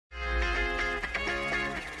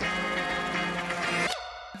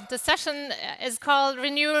the session is called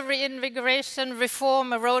Renewal, Reinvigoration,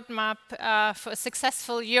 Reform, a Roadmap for a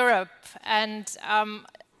Successful Europe. And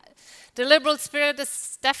the liberal spirit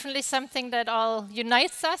is definitely something that all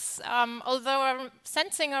unites us, although I'm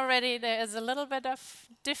sensing already there is a little bit of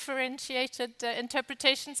differentiated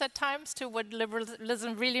interpretations at times to what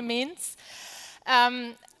liberalism really means.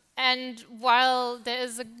 And while there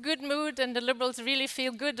is a good mood and the liberals really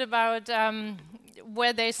feel good about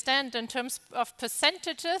where they stand in terms of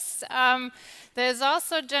percentages, there's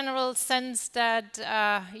also a general sense that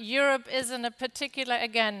Europe is in a particular,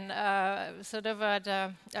 again, sort of at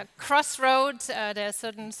a crossroad. There are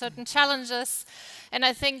certain challenges. And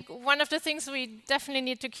I think one of the things we definitely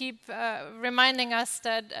need to keep reminding us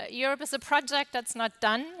that Europe is a project that's not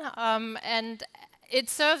done. And it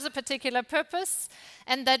serves a particular purpose,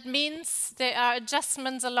 and that means there are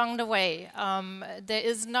adjustments along the way. There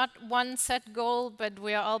is not one set goal, but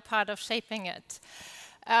we are all part of shaping it.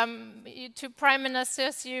 To Prime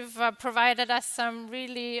Ministers, you've provided us some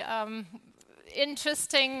really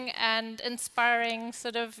interesting and inspiring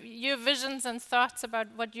sort of your visions and thoughts about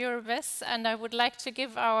what Europe is, and I would like to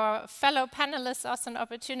give our fellow panelists also an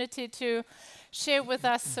opportunity to share with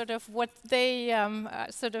us sort of what they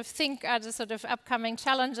sort of think are the sort of upcoming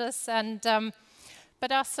challenges, and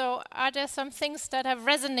but also are there some things that have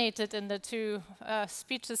resonated in the two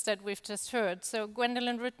speeches that we've just heard. So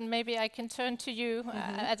Gwendolyn Rutten, maybe I can turn to you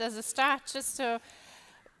as a start, just to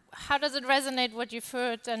how does it resonate what you've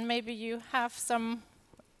heard, and maybe you have some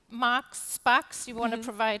sparks you want to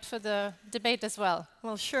provide for the debate as well.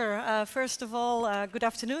 Well, sure. First of all, good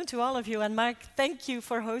afternoon to all of you. And Mark, thank you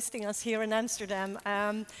for hosting us here in Amsterdam.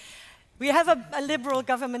 We have a liberal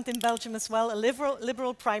government in Belgium as well, a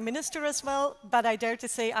liberal prime minister as well. But I dare to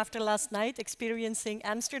say, after last night, experiencing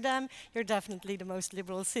Amsterdam, you're definitely the most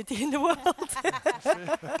liberal city in the world.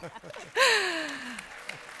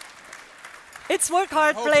 It's work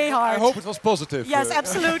hard, play hard. I hope it was positive. Yes,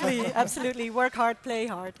 absolutely, absolutely. Work hard, play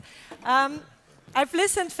hard. I've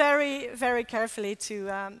listened very, very carefully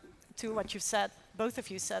to what you've said, both of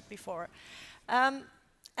you said before.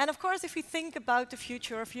 And of course, if we think about the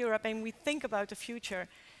future of Europe and we think about the future,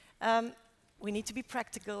 we need to be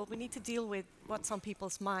practical. We need to deal with what's on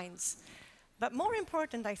people's minds. But more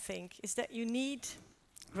important, I think, is that you need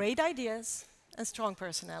great ideas and strong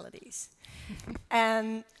personalities.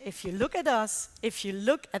 And if you look at us, if you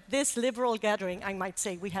look at this liberal gathering, I might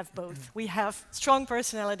say we have both. We have strong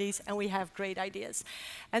personalities and we have great ideas.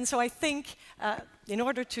 And so I think in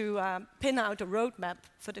order to pin out a roadmap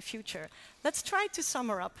for the future, let's try to sum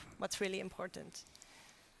up what's really important.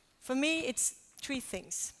 For me, it's three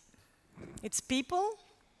things. It's people,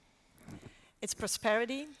 it's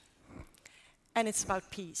prosperity, and it's about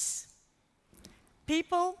peace.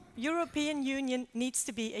 People, European Union needs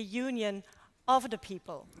to be a union of the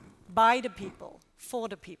people, by the people, for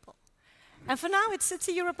the people. And for now, it's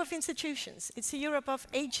a Europe of institutions. It's a Europe of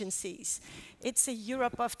agencies. It's a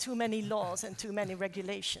Europe of too many laws and too many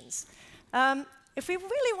regulations. If we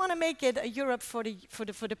really want to make it a Europe for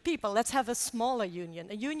the people, let's have a smaller union,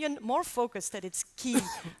 a union more focused at its key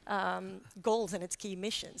goals and its key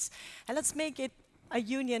missions. And let's make it a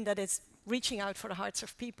union that is reaching out for the hearts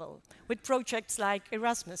of people with projects like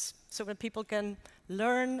Erasmus, so that people can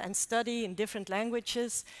learn and study in different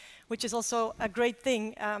languages, which is also a great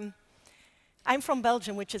thing. I'm from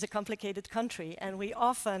Belgium, which is a complicated country, and we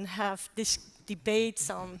often have this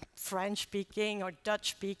debates on French-speaking or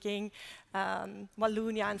Dutch-speaking,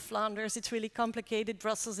 Wallonia and Flanders. It's really complicated,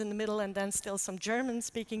 Brussels in the middle, and then still some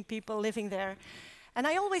German-speaking people living there. And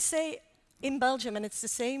I always say, in Belgium, and it's the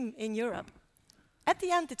same in Europe, at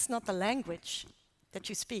the end, it's not the language that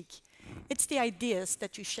you speak, it's the ideas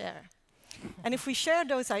that you share. And if we share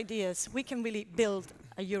those ideas, we can really build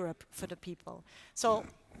a Europe for the people. So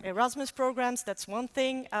Erasmus programs, that's one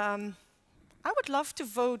thing. I would love to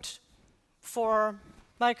vote for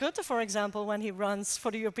Mark Rutte, for example, when he runs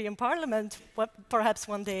for the European Parliament, perhaps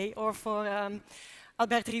one day, or for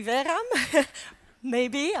Albert Rivera.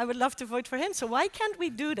 Maybe, I would love to vote for him. So why can't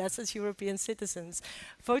we do this as European citizens?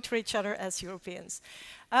 Vote for each other as Europeans.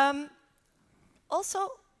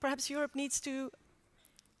 Also, perhaps Europe needs to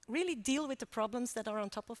really deal with the problems that are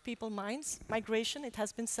on top of people's minds. Migration, it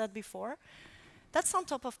has been said before. That's on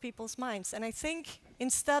top of people's minds. And I think I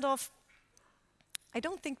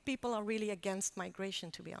don't think people are really against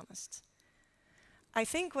migration, to be honest. I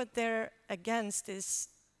think what they're against is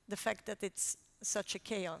the fact that it's such a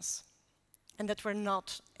chaos, and that we're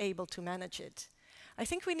not able to manage it. I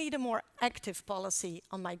think we need a more active policy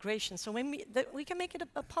on migration, so we can make it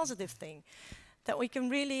a positive thing. that we can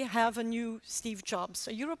really have a new Steve Jobs,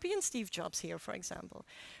 a European Steve Jobs here, for example.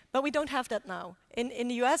 But we don't have that now. In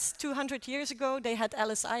the US, 200 years ago, they had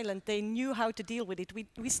Ellis Island. They knew how to deal with it.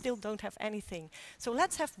 We still don't have anything. So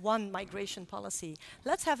let's have one migration policy.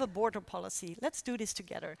 Let's have a border policy. Let's do this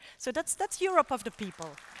together. So that's Europe of the people,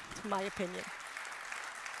 in my opinion.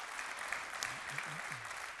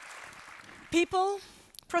 People,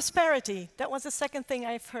 prosperity. That was the second thing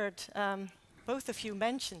I've heard. Both of you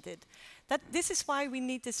mentioned it. That this is why we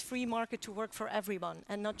need this free market to work for everyone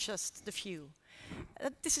and not just the few.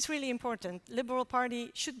 This is really important. Liberal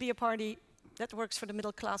Party should be a party that works for the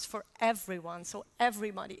middle class for everyone, so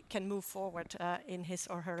everybody can move forward in his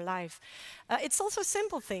or her life. It's also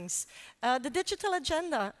simple things. The digital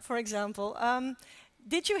agenda, for example.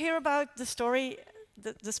 Did you hear about the story,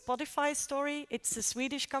 the Spotify story? It's a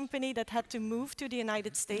Swedish company that had to move to the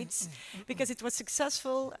United States because it was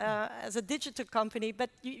successful as a digital company, but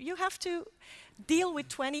you have to deal with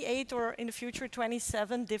 28 or in the future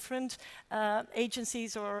 27 different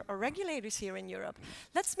agencies or regulators here in Europe.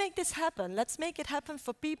 Let's make this happen. Let's make it happen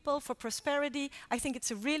for people, for prosperity. I think it's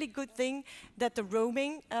a really good thing that the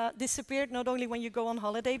roaming disappeared, not only when you go on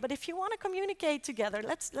holiday, but if you want to communicate together,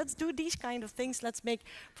 let's do these kind of things. Let's make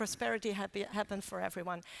prosperity happen for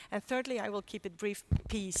everyone. And thirdly, I will keep it brief,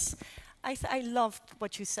 peace. I loved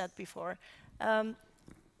what you said before.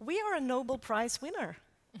 We are a Nobel Prize winner.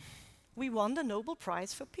 We won the Nobel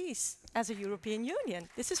Prize for Peace as a European Union.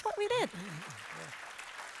 This is what we did.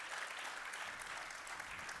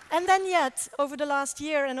 And then yet, over the last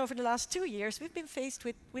year and over the last 2 years, we've been faced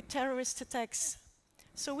with terrorist attacks.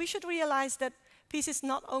 So we should realize that peace is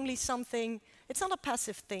not only something, it's not a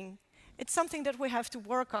passive thing. It's something that we have to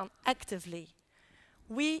work on actively.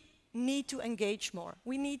 We need to engage more.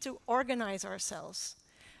 We need to organize ourselves.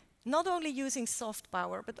 Not only using soft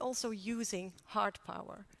power, but also using hard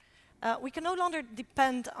power. We can no longer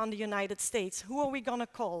depend on the United States. Who are we going to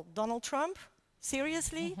call? Donald Trump?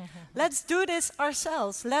 Seriously? Let's do this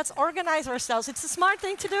ourselves. Let's organize ourselves. It's a smart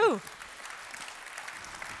thing to do.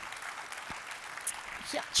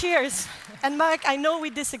 Yeah, cheers. And Mark, I know we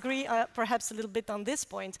disagree perhaps a little bit on this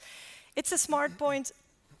point. It's a smart point.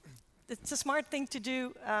 It's a smart thing to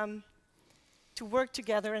do to work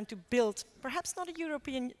together and to build perhaps not a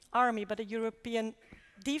European army, but a European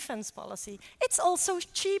defense policy. It's also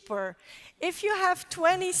cheaper. If you have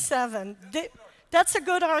 27, that's a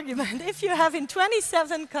good argument. If you have in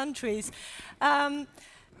 27 countries,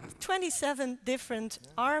 27 different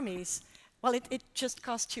armies, well, it just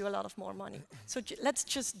costs you a lot of more money. So let's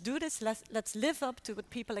just do this. Let's live up to what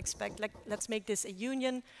people expect. Let's make this a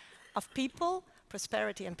union of people,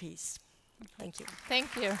 prosperity and peace. Thank you.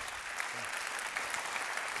 Thank you.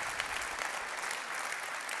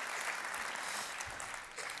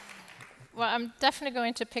 Well, I'm definitely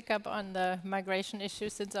going to pick up on the migration issue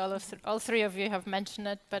since all three of you have mentioned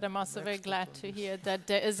it, but I'm also very glad to hear that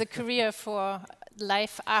there is a career for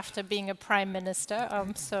life after being a prime minister.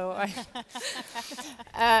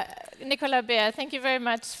 Nicola Beer, thank you very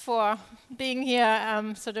much for being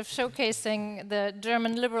here, sort of showcasing the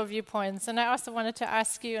German liberal viewpoints. And I also wanted to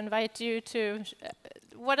invite you to,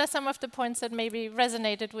 what are some of the points that maybe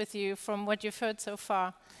resonated with you from what you've heard so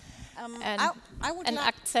far? And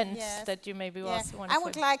accents that you maybe also want to I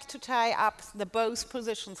would like to tie up the both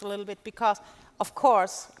positions a little bit because, of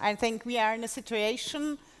course, I think we are in a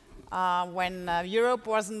situation when Europe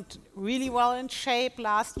wasn't really well in shape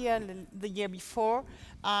last year and the year before,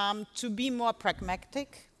 to be more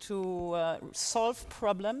pragmatic, to solve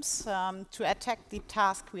problems, to attack the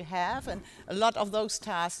task we have. And a lot of those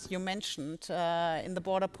tasks you mentioned in the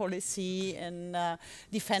border policy, in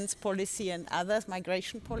defense policy and others,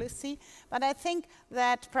 migration policy. But I think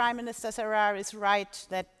that Prime Minister Cerar is right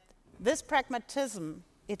that this pragmatism,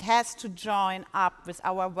 it has to join up with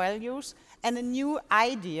our values and a new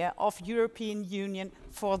idea of European Union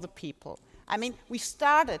for the people. I mean, we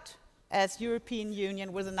started as European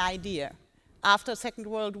Union with an idea. After the Second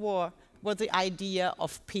World War, was the idea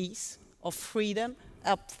of peace, of freedom,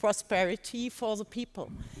 of prosperity for the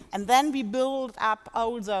people. And then we built up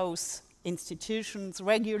all those institutions,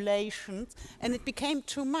 regulations, and it became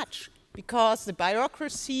too much because the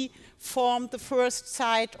bureaucracy formed the first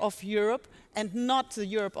side of Europe and not the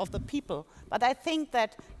Europe of the people. But I think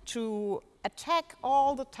that to attack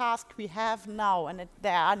all the tasks we have now, and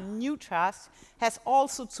there are new tasks, has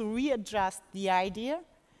also to readjust the idea,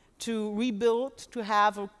 to rebuild, to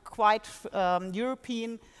have a quite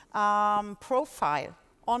European profile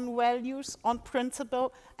on values, on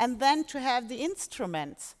principle, and then to have the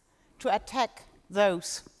instruments to attack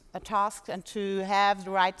those tasks and to have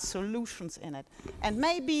the right solutions in it. And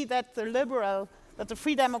maybe that the that the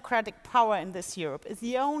Free Democratic Power in this Europe is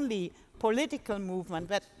the only political movement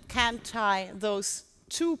that can tie those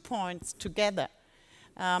 2 points together.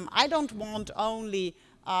 I don't want only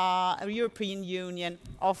a European Union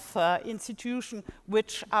of institutions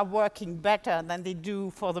which are working better than they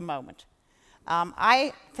do for the moment.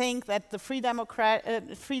 I think that the Free Democrat,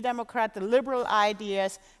 the liberal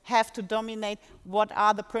ideas have to dominate what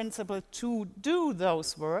are the principles to do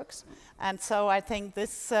those works. And so I think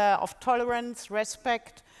this of tolerance,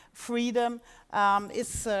 respect, freedom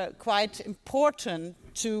is quite important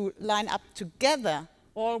to line up together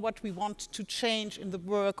all what we want to change in the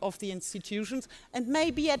work of the institutions, and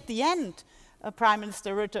maybe at the end, Prime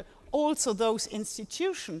Minister Rutte, also those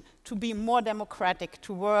institutions to be more democratic,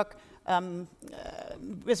 to work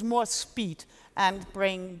with more speed and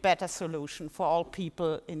bring better solutions for all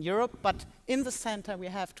people in Europe. But in the center we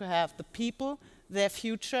have to have the people, their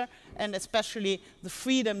future, and especially the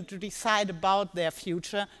freedom to decide about their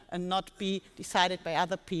future and not be decided by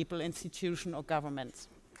other people, institutions or governments.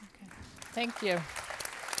 Okay. Thank you.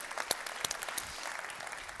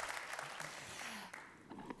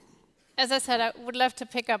 As I said, I would love to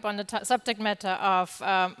pick up on the subject matter of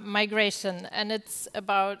migration, and it's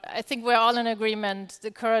about, I think we're all in agreement,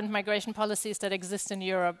 the current migration policies that exist in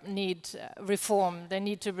Europe need reform, they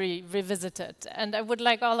need to be revisited, and I would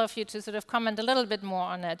like all of you to sort of comment a little bit more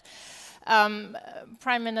on it.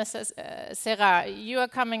 Prime Minister Cerar, you are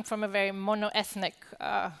coming from a very mono-ethnic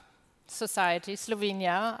society,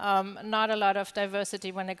 Slovenia, not a lot of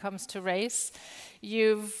diversity when it comes to race.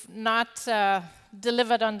 You've not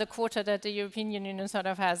delivered on the quota that the European Union sort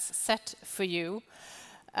of has set for you.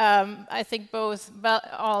 I think both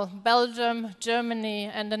Belgium,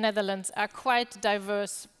 Germany and the Netherlands are quite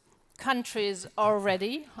diverse countries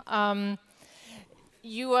already.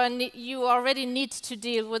 You already need to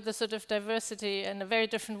deal with the sort of diversity in a very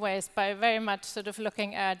different ways by very much sort of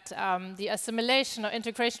looking at the assimilation or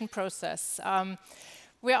integration process.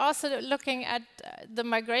 We're also looking at the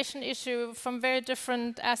migration issue from very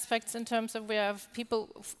different aspects in terms of we have people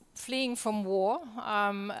fleeing from war,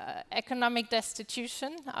 economic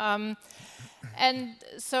destitution, and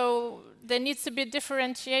so there needs to be a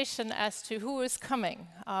differentiation as to who is coming.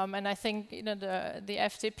 And I think the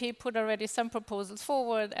FDP put already some proposals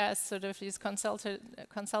forward as sort of these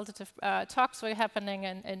consultative talks were happening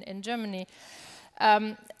in Germany.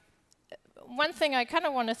 One thing I kind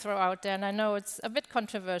of want to throw out there, and I know it's a bit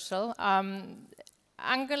controversial,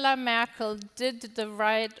 Angela Merkel did the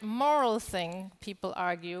right moral thing, people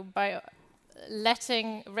argue, by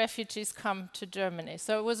letting refugees come to Germany.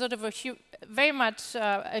 So it was sort of very much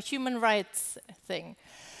a human rights thing.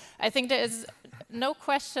 I think there is no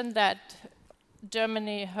question that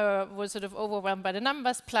Germany was sort of overwhelmed by the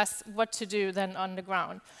numbers, plus what to do then on the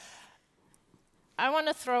ground. I want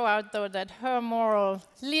to throw out, though, that her moral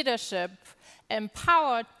leadership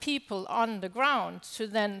empowered people on the ground to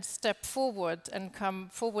then step forward and come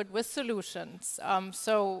forward with solutions.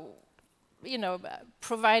 So,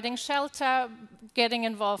 providing shelter, getting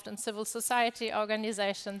involved in civil society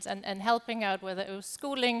organizations and helping out, whether it was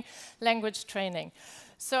schooling, language training.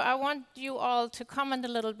 So I want you all to comment a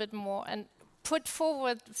little bit more and put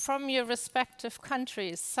forward from your respective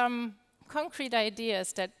countries some concrete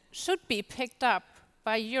ideas that should be picked up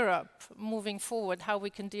by Europe moving forward, how we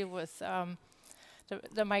can deal with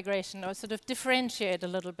the migration, or sort of differentiate a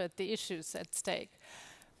little bit the issues at stake.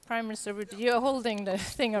 Prime Minister Rutte, you're holding the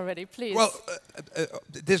thing already, please. Well,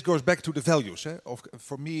 this goes back to the values.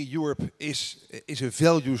 For me, Europe is a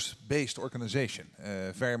values-based organization,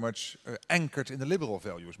 very much anchored in the liberal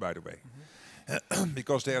values, by the way,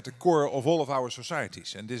 because they are at the core of all of our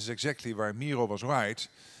societies. And this is exactly where Miro was right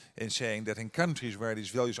in saying that in countries where these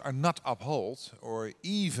values are not upheld or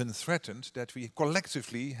even threatened, that we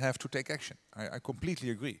collectively have to take action. I completely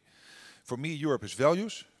agree. For me, Europe is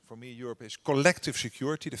values. For me, Europe is collective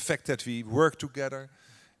security. The fact that we work together,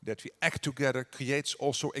 that we act together, creates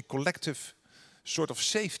also a collective sort of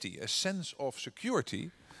safety, a sense of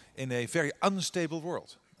security in a very unstable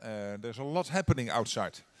world. There's a lot happening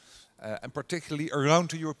outside, and particularly around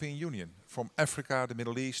the European Union, from Africa, the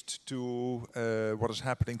Middle East, to what is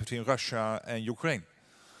happening between Russia and Ukraine.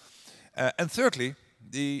 And thirdly,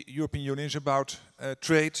 the European Union is about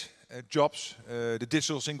trade, jobs, the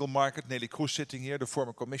digital single market. Nelly Kroes sitting here, the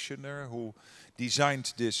former commissioner who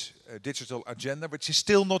designed this digital agenda, which is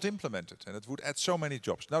still not implemented, and it would add so many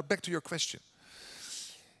jobs. Now back to your question.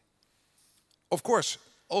 Of course,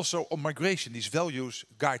 also on migration, these values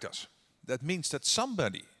guide us. That means that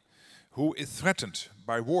somebody who is threatened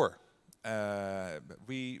by war,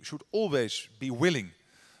 we should always be willing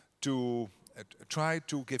to try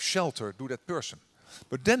to give shelter to that person.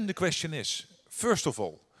 But then the question is, first of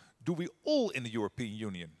all, do we all in the European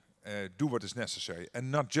Union do what is necessary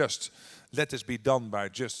and not just let this be done by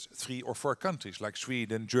just 3 or 4 countries like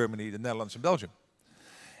Sweden, Germany, the Netherlands and Belgium?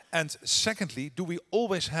 And secondly, do we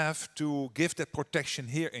always have to give that protection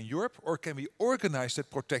here in Europe, or can we organize that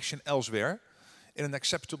protection elsewhere in an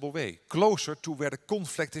acceptable way, closer to where the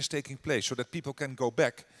conflict is taking place, so that people can go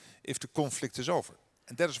back if the conflict is over?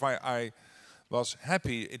 And that is why I was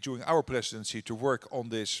happy during our presidency to work on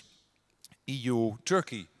this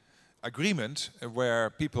EU-Turkey agreement where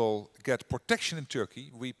people get protection in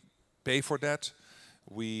Turkey. We pay for that.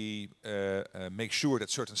 We make sure that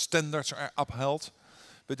certain standards are upheld.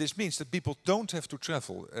 But this means that people don't have to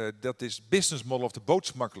travel, that this business model of the boat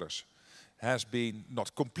smugglers has been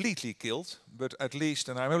not completely killed, but at least,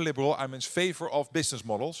 and I'm a liberal, I'm in favor of business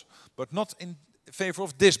models, but not in favor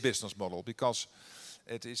of this business model, because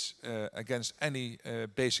it is against any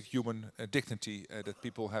basic human dignity that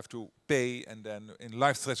people have to pay and then in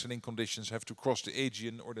life-threatening conditions have to cross the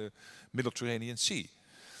Aegean or the Mediterranean Sea.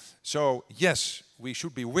 So yes, we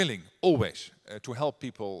should be willing always to help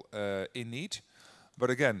people in need, but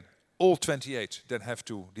again, all 28 then have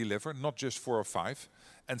to deliver, not just 4 or 5.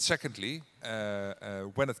 And secondly,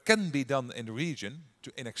 when it can be done in the region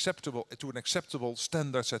to an acceptable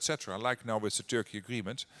standards, etc., like now with the Turkey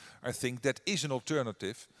agreement, I think that is an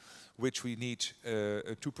alternative which we need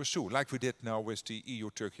to pursue, like we did now with the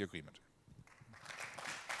EU-Turkey agreement.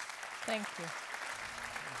 Thank you.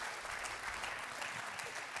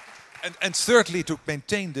 And thirdly, to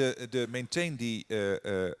maintain the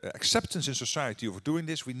acceptance in society of doing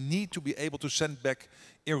this, we need to be able to send back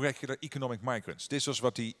irregular economic migrants. This was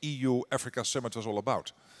what the EU-Africa Summit was all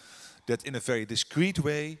about. That in a very discreet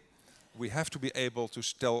way, we have to be able to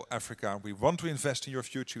tell Africa, we want to invest in your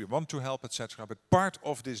future, we want to help, etc. But part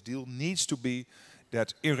of this deal needs to be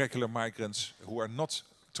that irregular migrants who are not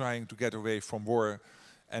trying to get away from war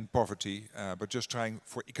and poverty, but just trying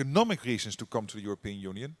for economic reasons to come to the European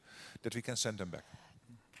Union, that we can send them back.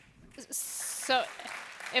 So,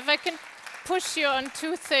 if I can push you on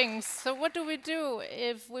 2 things. So what do we do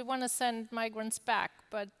if we want to send migrants back,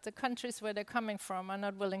 but the countries where they're coming from are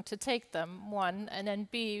not willing to take them, 1, and then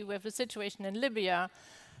B, we have a situation in Libya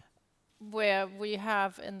where we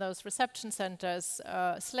have in those reception centers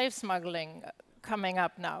slave smuggling coming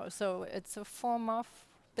up now. So it's a form of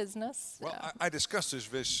business. Well, I discussed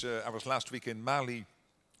this with, I was last week in Mali,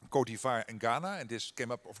 Cote d'Ivoire and Ghana, and this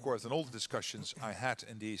came up, of course, in all the discussions I had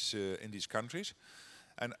in these countries.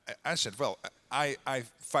 And I said, well, I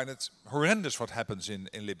find it horrendous what happens in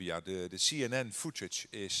Libya. The CNN footage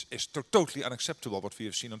is totally unacceptable, what we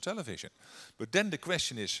have seen on television. But then the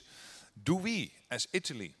question is, do we, as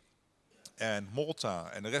Italy and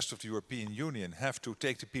Malta and the rest of the European Union, have to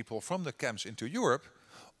take the people from the camps into Europe,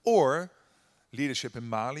 or leadership in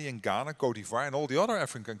Mali and Ghana, Cote d'Ivoire and all the other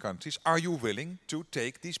African countries, are you willing to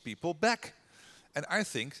take these people back? And I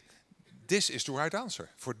think this is the right answer,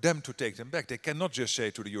 for them to take them back. They cannot just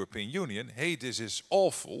say to the European Union, hey, this is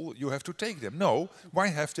awful, you have to take them. No, why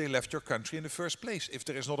have they left your country in the first place if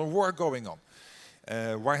there is not a war going on?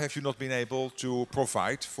 Why have you not been able to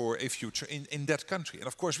provide for a future in that country? And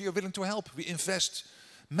of course we are willing to help. We invest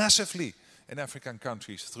massively in African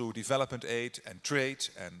countries through development aid and trade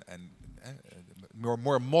and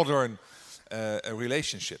more modern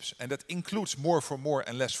relationships. And that includes more for more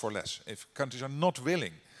and less for less. If countries are not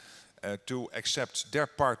willing to accept their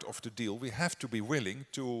part of the deal, we have to be willing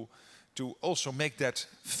to also make that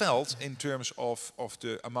felt in terms of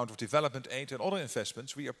the amount of development aid and other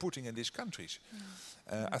investments we are putting in these countries.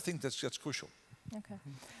 I think that's crucial. Okay.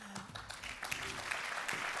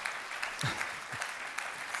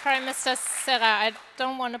 Prime Minister Cerar, I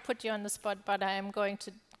don't want to put you on the spot, but I am going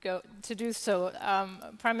to do so.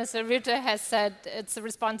 Prime Minister Rutte has said it's the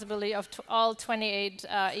responsibility of all 28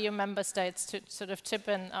 EU member states to sort of chip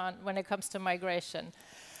in on when it comes to migration.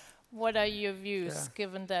 What are your views,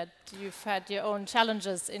 given that you've had your own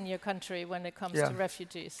challenges in your country when it comes to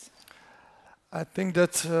refugees? I think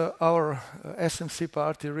that our SMC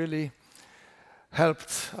party really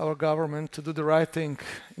helped our government to do the right thing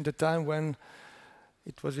in the time when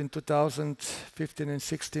it was in 2015 and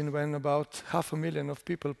 16 when about 500,000 of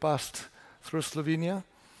people passed through Slovenia.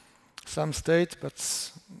 Some stayed,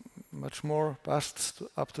 but much more passed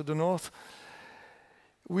up to the north.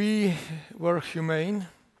 We were humane.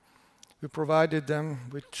 We provided them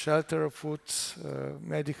with shelter, food,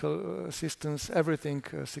 medical assistance, everything,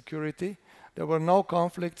 security. There were no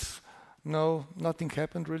conflicts, nothing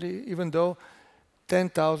happened really, even though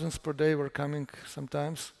 10,000 per day were coming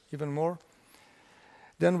sometimes, even more.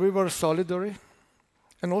 Then we were solidary,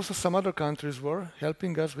 and also some other countries were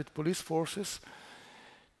helping us with police forces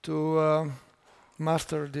to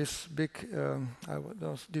master this big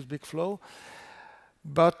flow.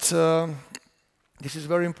 But this is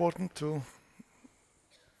very important to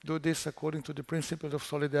do this according to the principle of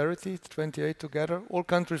solidarity, 28 together, all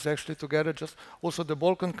countries actually together, just also the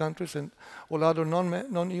Balkan countries and all other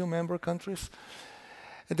non-EU member countries.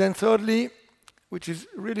 And then thirdly, which is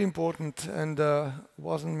really important and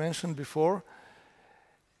wasn't mentioned before,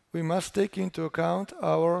 we must take into account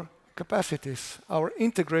our capacities, our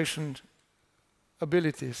integration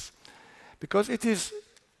abilities, because it is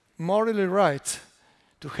morally right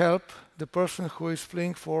to help the person who is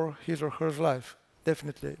fleeing for his or her life.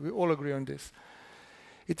 Definitely, we all agree on this.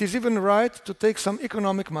 It is even right to take some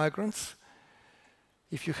economic migrants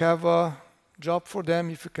if you have a job for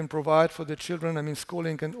them, if you can provide for the children, I mean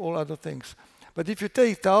schooling and all other things. But if you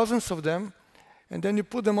take thousands of them and then you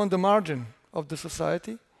put them on the margin of the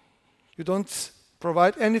society, you don't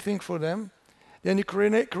provide anything for them, then you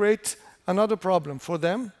create another problem for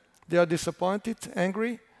them. They are disappointed,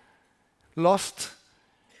 angry, lost,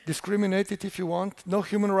 discriminated if you want, no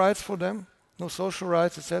human rights for them, no social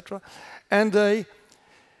rights, etc. And they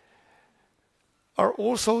are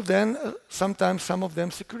also then, sometimes some of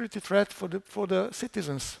them, security threat for the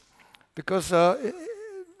citizens. Because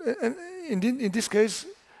in this case,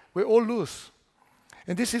 we all lose.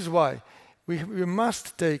 And this is why we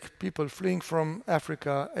must take people fleeing from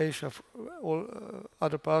Africa, Asia, all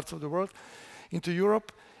other parts of the world, into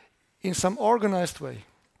Europe in some organized way.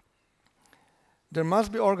 There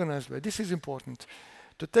must be organized way. This is important.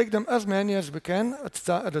 To take them as many as we can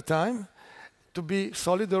at a time, to be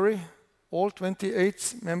solidary, all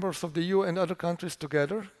 28 members of the EU and other countries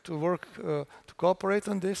together, to work, to cooperate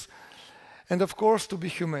on this, and of course to be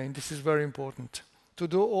humane. This is very important. To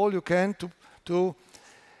do all you can to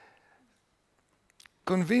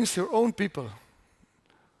convince your own people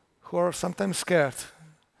who are sometimes scared.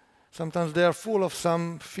 Sometimes they are full of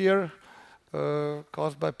some fear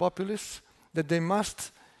caused by populists, that they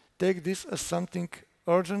must take this as something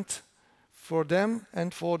urgent for them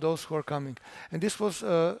and for those who are coming. And this was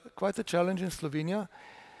quite a challenge in Slovenia,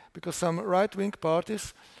 because some right-wing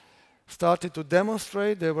parties started to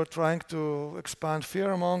demonstrate. They were trying to expand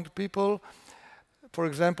fear among the people. For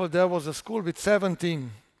example, there was a school with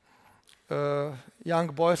 17 young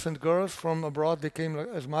boys and girls from abroad. They came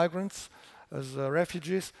as migrants, as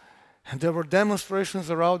refugees, and there were demonstrations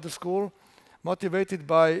around the school, motivated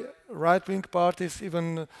by right-wing parties,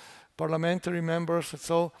 even parliamentary members, and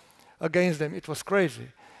so against them. It was crazy.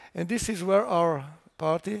 And this is where our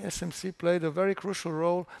party, SMC, played a very crucial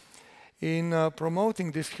role in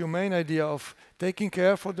promoting this humane idea of taking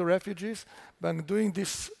care for the refugees, but doing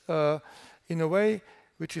this in a way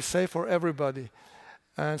which is safe for everybody.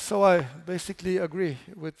 And so I basically agree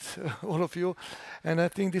with all of you, and I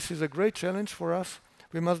think this is a great challenge for us.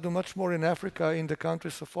 We must do much more in Africa, in the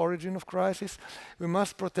countries of origin of crisis. We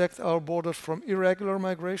must protect our borders from irregular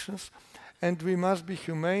migrations, and we must be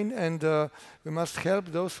humane, and we must help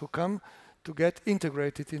those who come to get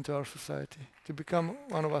integrated into our society, to become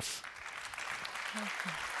one of us.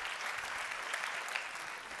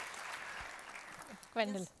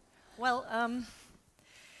 Gwendolyn. Yes. Well,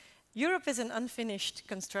 Europe is an unfinished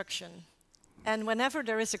construction, and whenever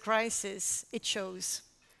there is a crisis, it shows.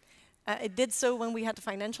 It did so when we had the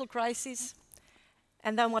financial crisis,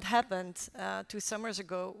 and then what happened 2 summers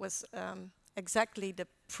ago was exactly the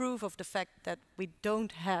proof of the fact that we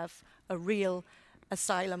don't have a real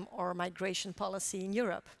asylum or migration policy in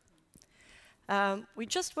Europe. We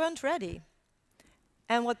just weren't ready.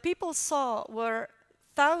 And what people saw were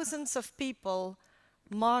thousands of people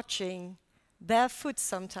marching barefoot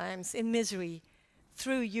sometimes in misery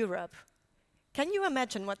through Europe. Can you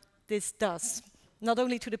imagine what this does? Not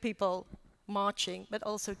only to the people marching, but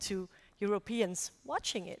also to Europeans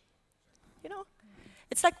watching it. You know,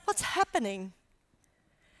 it's like, what's happening?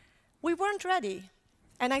 We weren't ready.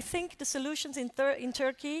 And I think the solutions in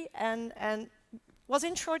Turkey and was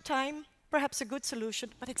in short time perhaps a good solution,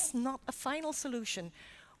 but it's not a final solution.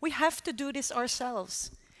 We have to do this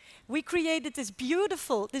ourselves. We created this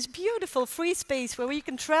beautiful free space where you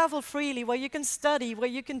can travel freely, where you can study, where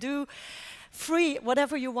you can do free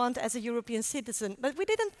whatever you want as a European citizen. But we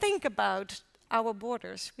didn't think about our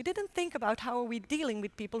borders. We didn't think about how are we dealing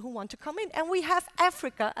with people who want to come in. And we have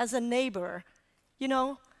Africa as a neighbor, you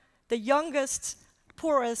know, the youngest,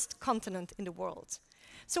 poorest continent in the world.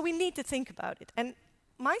 So we need to think about it. And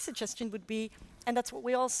my suggestion would be, and that's what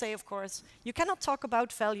we all say, of course, you cannot talk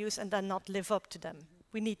about values and then not live up to them.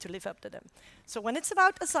 We need to live up to them. So when it's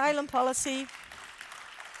about asylum policy,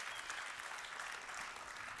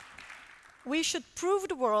 we should prove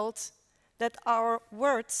the world that our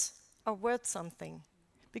words are worth something.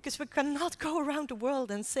 because we cannot go around the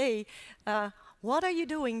world and say, what are you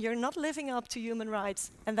doing? You're not living up to human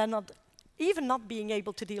rights, and then even not being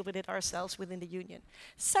able to deal with it ourselves within the Union.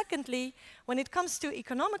 Secondly, when it comes to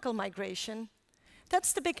economical migration,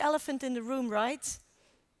 that's the big elephant in the room, right?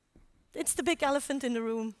 It's the big elephant in the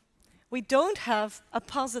room. We don't have a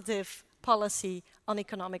positive policy on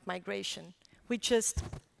economic migration. We just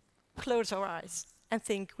close our eyes and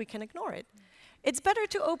think we can ignore it. It's better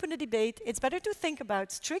to open a debate. It's better to think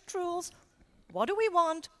about strict rules. What do we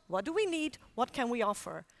want? What do we need? What can we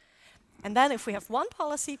offer? And then if we have one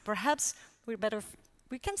policy, perhaps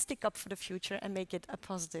we can stick up for the future and make it a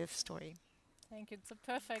positive story. Thank you. It's a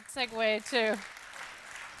perfect segue to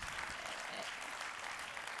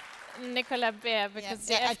Nicola Beer, because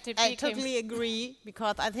the FDP I totally agree,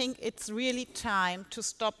 because I think it's really time to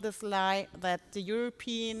stop this lie that the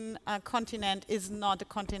European continent is not a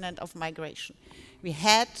continent of migration. We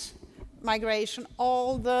had migration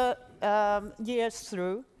all the years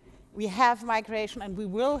through. We have migration and we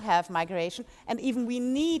will have migration, and even we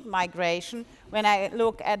need migration when I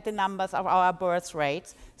look at the numbers of our birth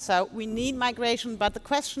rates. So we need migration, but the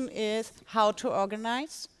question is how to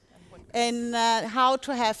organize and how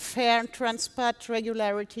to have fair and transparent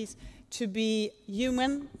regularities to be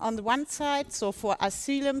human on the one side, so for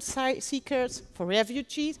asylum seekers, for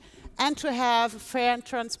refugees, and to have a fair and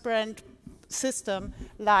transparent system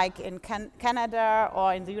like in Canada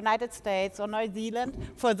or in the United States or New Zealand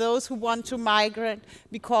for those who want to migrate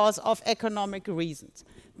because of economic reasons.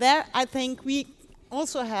 There, I think we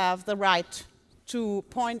also have the right to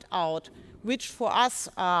point out which for us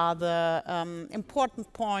are the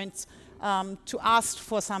important points to ask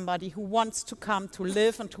for somebody who wants to come to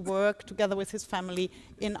live and to work together with his family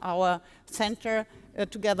in our center,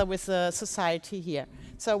 together with the society here.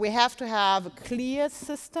 So we have to have a clear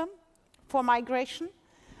system for migration.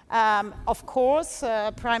 Of course,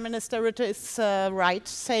 Prime Minister Rutte is right,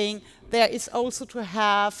 saying there is also to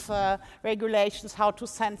have regulations how to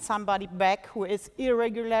send somebody back who is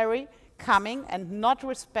irregularly coming and not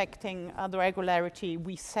respecting the regularity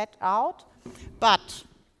we set out. But,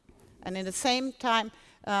 and at the same time,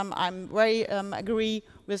 I'm very agree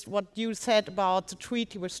with what you said about the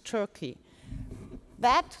treaty with Turkey.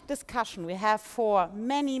 That discussion we have for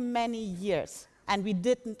many, many years, and we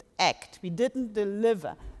didn't act, we didn't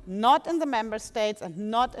deliver, not in the member states and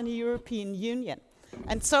not in the European Union.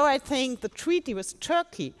 And so I think the treaty with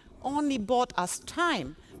Turkey only bought us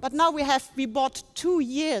time. But now we bought 2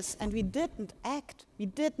 years and we didn't act, we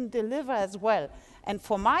didn't deliver as well. And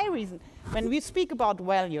for my reason, when we speak about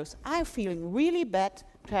values, I'm feeling really bad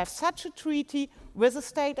to have such a treaty with a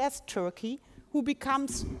state as Turkey, who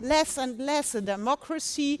becomes less and less a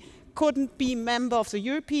democracy, couldn't be member of the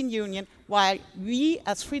European Union, while we,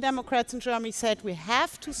 as Free Democrats in Germany, said we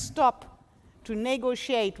have to stop to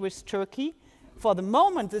negotiate with Turkey. For the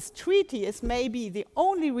moment, this treaty is maybe the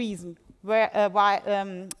only reason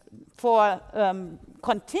for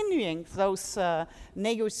continuing those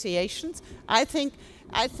negotiations. I think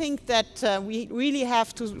that we really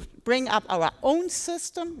have to bring up our own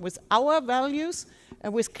system with our values,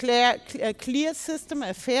 with a clear system,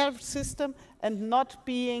 a fair system, and not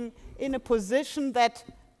being in a position that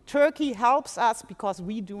Turkey helps us because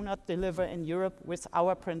we do not deliver in Europe with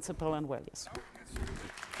our principle and values.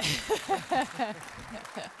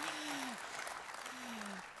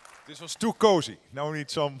 This was too cozy. Now we need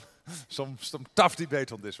some tough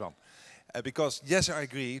debate on this one. Because yes, I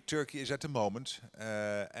agree, Turkey is at the moment,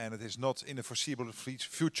 and it is not in the foreseeable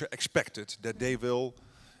future expected that they will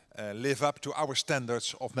live up to our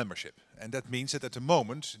standards of membership. And that means that at the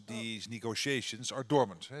moment, these negotiations are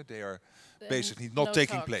dormant. They are basically not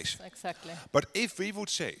taking place. Exactly. But if we would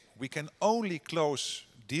say we can only close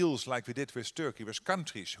deals like we did with Turkey, with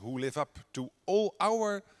countries who live up to all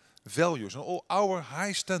our values and all our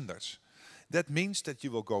high standards, that means that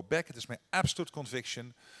you will go back, it is my absolute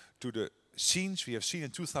conviction, to the scenes we have seen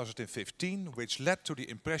in 2015, which led to the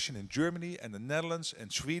impression in Germany and the Netherlands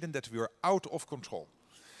and Sweden that we are out of control.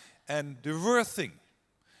 And the worst thing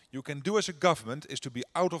you can do as a government is to be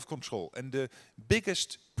out of control. And the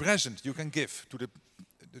biggest present you can give to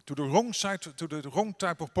the wrong side, to the wrong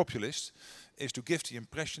type of populist, is to give the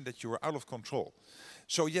impression that you are out of control.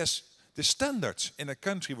 So yes, the standards in a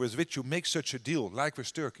country with which you make such a deal, like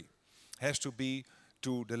with Turkey, has to be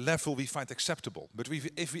to the level we find acceptable. But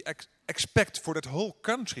if we expect for that whole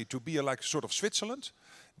country to be like sort of Switzerland,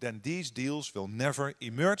 then these deals will never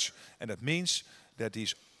emerge. And that means that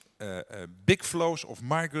these big flows of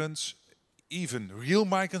migrants, even real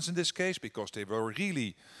migrants in this case, because they were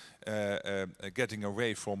really getting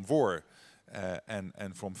away from war,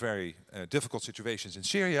 and from very difficult situations in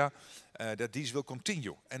Syria, that these will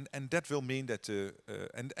continue. And that will mean that,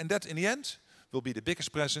 and that in the end will be the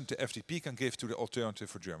biggest present the FDP can give to the alternative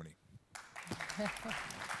for Germany.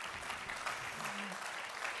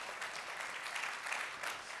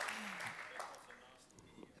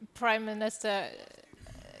 Prime Minister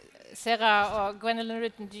Cerar or Gwendolyn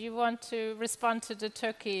Rutten, do you want to respond to the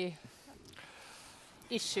Turkey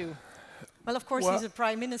issue? Well, of course, he's a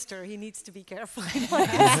prime minister. He needs to be careful.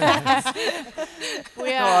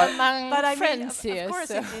 We are among but friends here. Of course,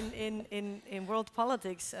 so. in world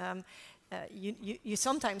politics, you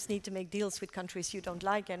sometimes need to make deals with countries you don't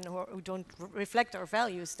like and who don't reflect our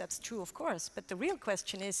values. That's true, of course. But the real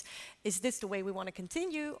question is this the way we want to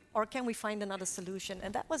continue, or can we find another solution?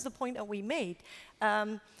 And that was the point that we made.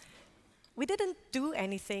 We didn't do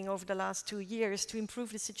anything over the last 2 years to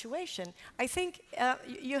improve the situation. I think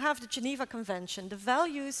you have the Geneva Convention. The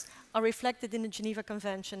values are reflected in the Geneva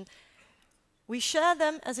Convention. We share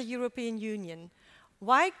them as a European Union.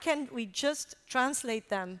 Why can't we just translate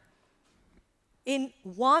them in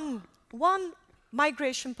one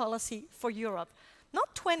migration policy for Europe?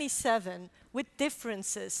 Not 27 with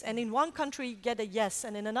differences, and in one country you get a yes,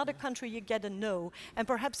 and in another country you get a no, and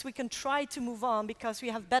perhaps we can try to move on because we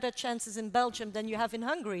have better chances in Belgium than you have in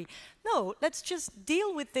Hungary. No, let's just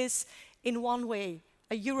deal with this in one way,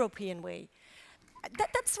 a European way.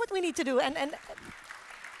 That's what we need to do. And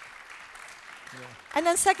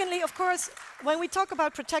then secondly, of course, when we talk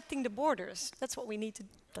about protecting the borders, that's what we need to,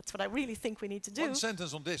 that's what I really think we need to do. One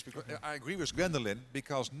sentence on this, because I agree with Gwendolyn,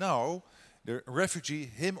 because now the refugee,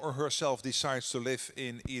 him or herself, decides to live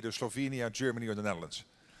in either Slovenia, Germany or the Netherlands.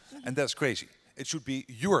 And that's crazy. It should be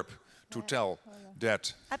Europe to tell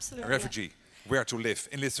that refugee where to live,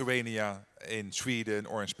 in Lithuania, in Sweden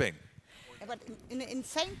or in Spain. But in the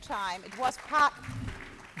same time, it was part...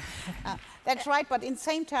 that's right, but in the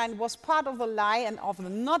same time, it was part of the lie and of the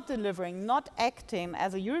not delivering, not acting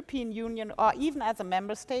as a European Union or even as a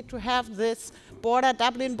member state to have this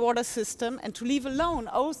Dublin border system and to leave alone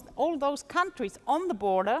all those countries on the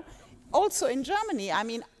border, also in Germany. I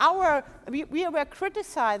mean, we were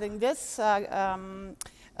criticizing this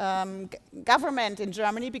government in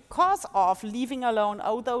Germany because of leaving alone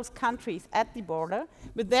all those countries at the border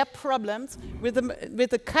with their problems, with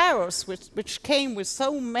the chaos which came with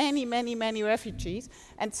so many refugees.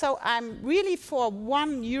 And so I'm really for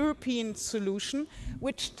one European solution,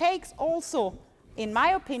 which takes also, in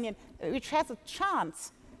my opinion, which has a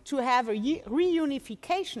chance to have a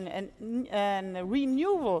reunification and a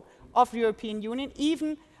renewal of the European Union,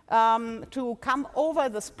 even to come over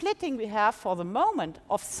the splitting we have for the moment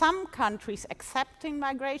of some countries accepting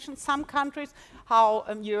migration, some countries, how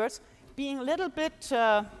yours, being a little bit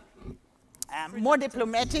more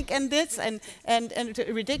diplomatic in this and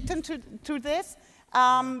resistant to this,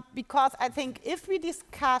 because I think if we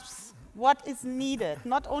discuss what is needed,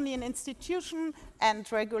 not only an institution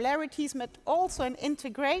and regularities, but also an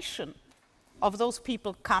integration of those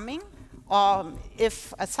people coming,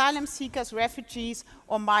 if asylum seekers, refugees,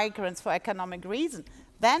 or migrants for economic reasons,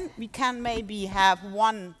 then we can maybe have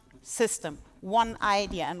one system, one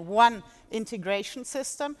idea, and one integration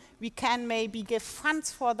system. We can maybe give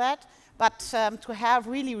funds for that, but to have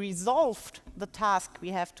really resolved the task we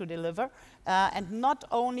have to deliver, and not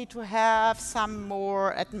only to have some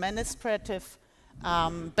more administrative,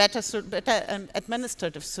 better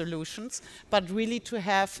administrative solutions, but really to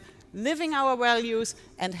have living our values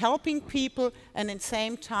and helping people, and at the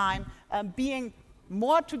same time being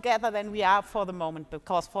more together than we are for the moment,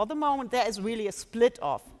 because for the moment there is really a split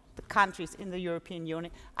of the countries in the European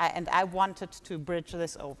Union, and I wanted to bridge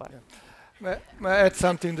this over. Yeah. May I add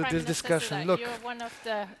something to this discussion? Look, you're one of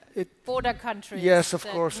the border countries. Yes, of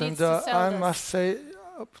course, and I must say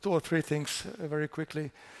 2 or 3 things very quickly.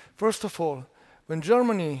 First of all, when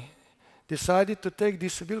Germany decided to take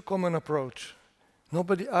this willkommen approach,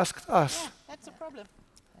 nobody asked us. Yeah, that's a problem.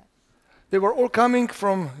 They were all coming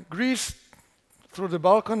from Greece, through the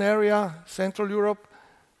Balkan area, Central Europe,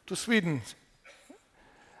 to Sweden.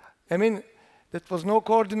 I mean, that was no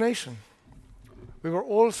coordination. We were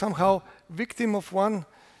all somehow victim of one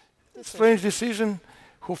strange decision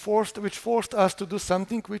which forced us to do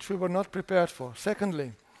something which we were not prepared for.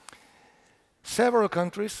 Secondly, several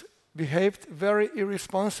countries behaved very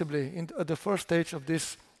irresponsibly at the first stage of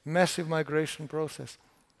this massive migration process.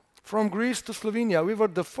 From Greece to Slovenia, we were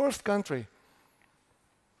the first country.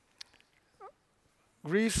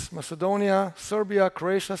 Greece, Macedonia, Serbia,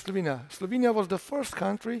 Croatia, Slovenia. Slovenia was the first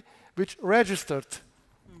country which registered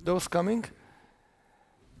those coming,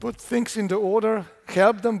 put things in the order,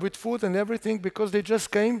 helped them with food and everything, because they just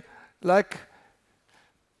came like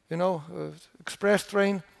express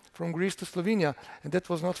train from Greece to Slovenia, and that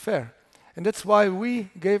was not fair. And that's why we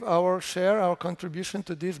gave our share, our contribution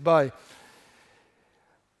to this by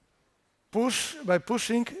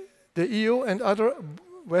pushing the EU and other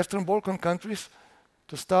Western Balkan countries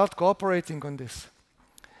to start cooperating on this.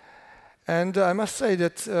 And I must say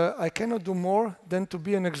that I cannot do more than to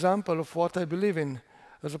be an example of what I believe in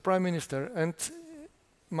as a Prime Minister. And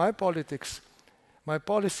my politics, my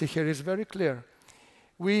policy here is very clear.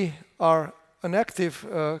 We are an active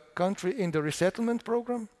country in the resettlement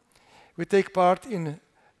program. We take part in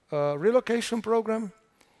a relocation program.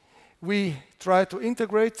 We try to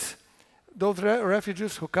integrate those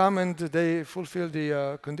refugees who come and they fulfill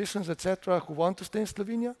the conditions, etc., who want to stay in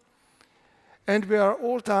Slovenia. And we are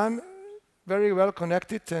all time very well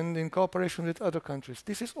connected and in cooperation with other countries.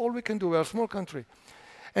 This is all we can do. We are a small country.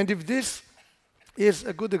 And if this is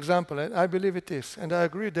a good example, and I believe it is, and I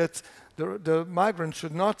agree that the migrants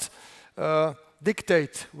should not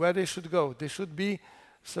dictate where they should go. They should be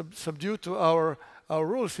subdued to our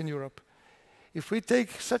rules in Europe. If we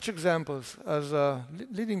take such examples as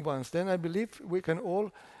leading ones, then I believe we can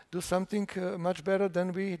all do something much better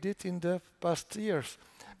than we did in the past years.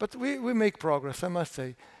 But we make progress, I must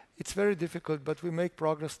say. It's very difficult, but we make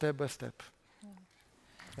progress step by step.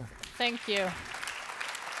 Yeah. Thank you.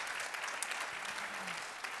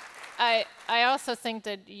 I also think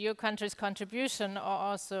that your country's contribution, or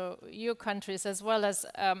also your countries, as well as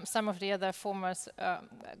some of the other former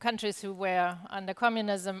countries who were under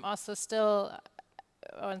communism, also still,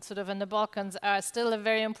 sort of in the Balkans, are still a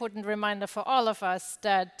very important reminder for all of us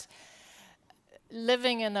that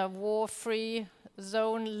living in a war-free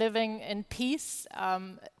zone, living in peace,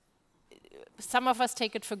 some of us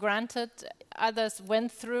take it for granted, others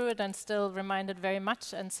went through it and still remind it very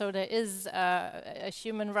much, and so there is a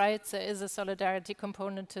human rights, there is a solidarity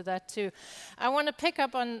component to that too. I want to pick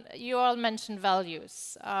up on, you all mentioned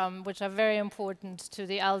values, which are very important to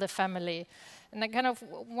the ALDE family. And I kind of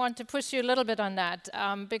want to push you a little bit on that,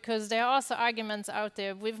 because there are also arguments out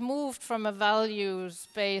there. We've moved from a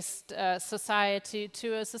values-based society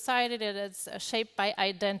to a society that is shaped by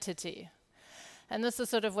identity. And this is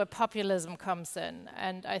sort of where populism comes in.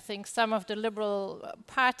 And I think some of the liberal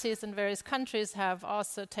parties in various countries have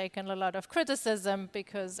also taken a lot of criticism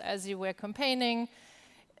because as you were campaigning,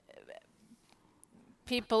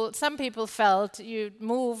 some people felt you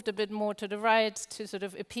moved a bit more to the right to sort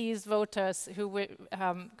of appease voters who were,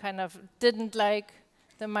 kind of didn't like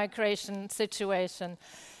the migration situation.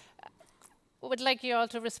 I would like you all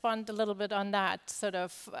to respond a little bit on that, sort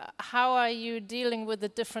of how are you dealing with the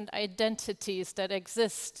different identities that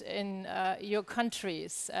exist in your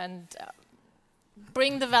countries and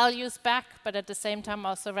bring the values back, but at the same time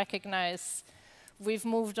also recognize we've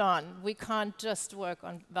moved on. We can't just work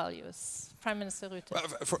on values. Prime Minister Rutte. Well,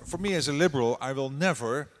 for me as a liberal, I will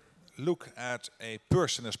never look at a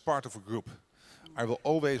person as part of a group. I will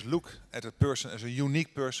always look at a person as a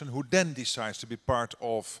unique person who then decides to be part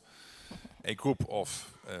of a group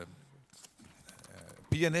of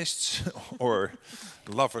pianists or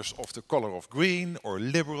lovers of the color of green or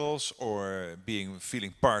liberals or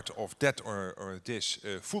feeling part of that or this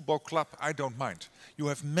football club. I don't mind. You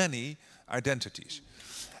have many identities.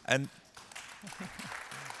 And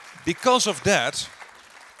because of that,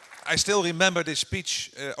 I still remember this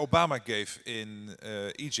speech Obama gave in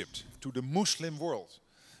Egypt to the Muslim world.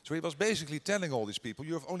 So he was basically telling all these people,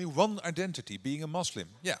 you have only one identity, being a Muslim.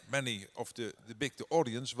 Yeah, many of the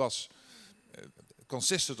audience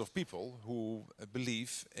consisted of people who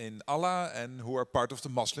believe in Allah and who are part of the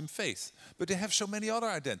Muslim faith. But they have so many other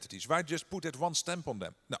identities. Why just put that one stamp on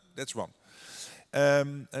them? No, that's wrong.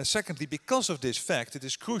 Secondly, because of this fact, it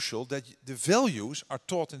is crucial that the values are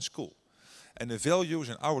taught in school. And the values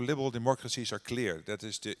in our liberal democracies are clear. That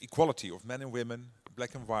is the equality of men and women,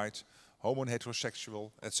 black and white, homo and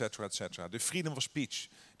heterosexual, etc., etc. The freedom of speech,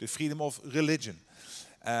 the freedom of religion.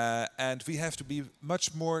 And we have to be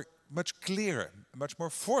much clearer, much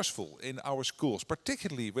more forceful in our schools,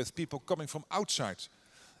 particularly with people coming from outside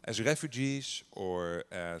as refugees or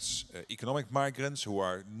as economic migrants who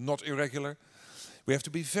are not irregular. We have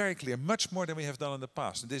to be very clear, much more than we have done in the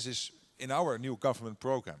past. And this is in our new government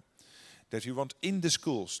program, that we want in the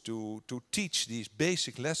schools to teach these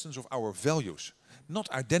basic lessons of our values, not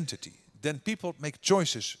identity. Then people make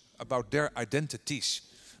choices about their identities,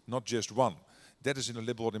 not just one. That is in a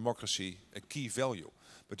liberal democracy a key value.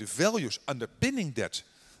 But the values underpinning that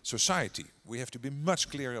society, we have to be much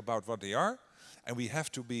clearer about what they are, and we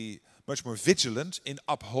have to be much more vigilant in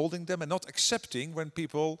upholding them and not accepting when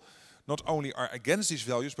people not only are against these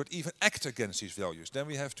values, but even act against these values. Then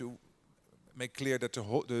we have to make clear that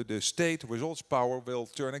the state with all its power will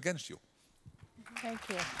turn against you. Thank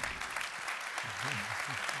you.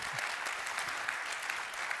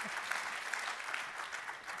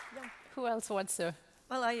 Who else wants to?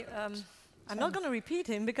 Well, I'm not going to repeat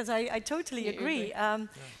him because I totally agree.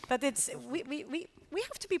 But we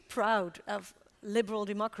have to be proud of liberal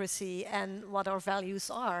democracy and what our values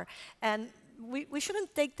are. And we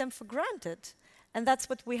shouldn't take them for granted. And that's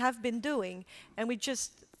what we have been doing. And we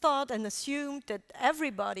just thought and assumed that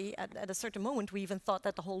everybody, at a certain moment, we even thought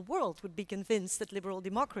that the whole world would be convinced that liberal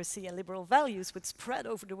democracy and liberal values would spread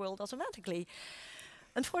over the world automatically.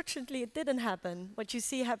 Unfortunately, it didn't happen. What you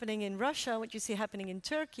see happening in Russia, what you see happening in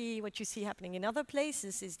Turkey, what you see happening in other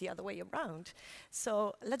places is the other way around.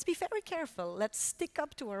 So let's be very careful. Let's stick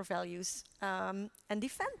up to our values and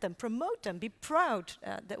defend them, promote them, be proud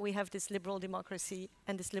that we have this liberal democracy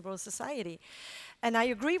and this liberal society. And I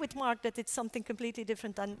agree with Mark that it's something completely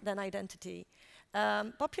different than identity.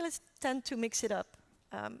 Populists tend to mix it up,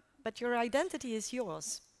 but your identity is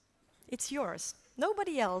yours. It's yours.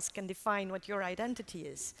 Nobody else can define what your identity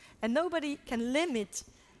is. And nobody can limit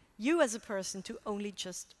you as a person to only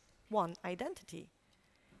just one identity.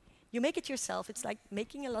 You make it yourself. It's like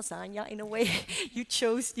making a lasagna in a way. You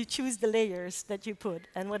choose the layers that you put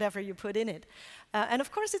and whatever you put in it. And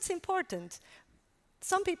of course it's important.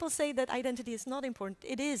 Some people say that identity is not important.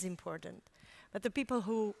 It is important. But the people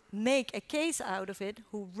who make a case out of it,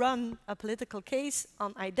 who run a political case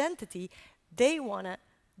on identity, they want to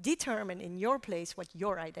determine in your place what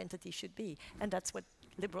your identity should be. And that's what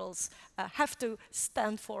liberals have to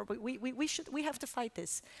stand for. But we have to fight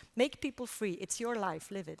this. Make people free. It's your life.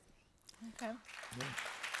 Live it. Okay.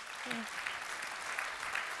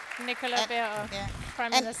 Nicola, Prime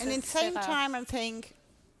Minister. And in the same time, I think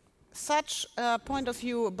such a point of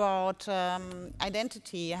view about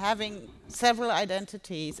identity, having several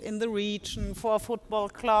identities in the region for a football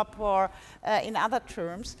club or in other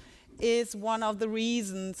terms, is one of the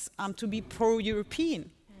reasons to be pro-European.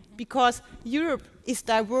 Because Europe is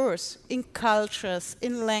diverse in cultures,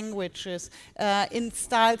 in languages, in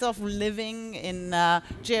styles of living, in a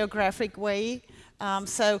geographic way.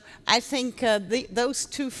 So I think those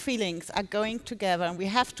two feelings are going together, and we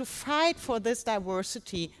have to fight for this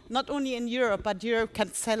diversity, not only in Europe, but Europe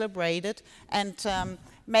can celebrate it, and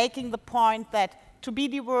making the point that to be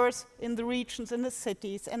diverse in the regions, in the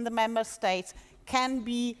cities, in the member states can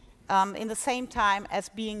be in the same time as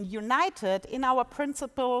being united in our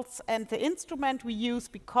principles and the instrument we use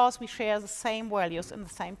because we share the same values and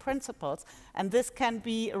the same principles. And this can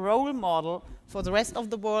be a role model for the rest of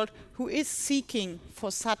the world who is seeking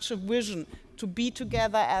for such a vision to be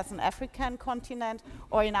together as an African continent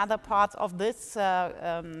or in other parts of this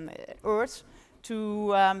earth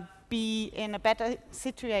to be in a better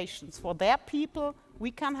situations for their people. We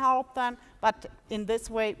can help them, but in this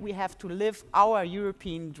way we have to live our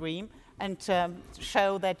European dream and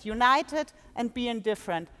show that united and being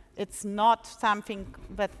different, it's not something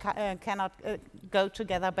that cannot go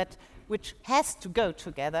together, but which has to go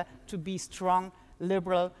together to be strong,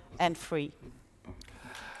 liberal and free.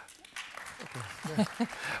 Okay.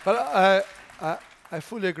 Well, I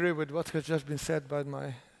fully agree with what has just been said by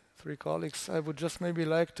my three colleagues. I would just maybe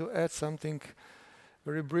like to add something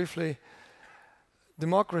very briefly.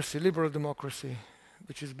 Democracy, liberal democracy,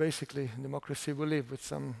 which is basically democracy we live with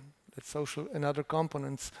some social and other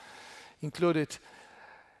components included,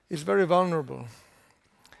 is very vulnerable.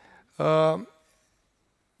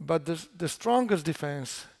 But the strongest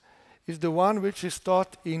defense is the one which is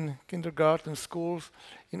taught in kindergarten, schools,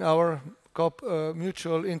 in our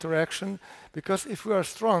mutual interaction, because if we are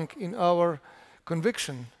strong in our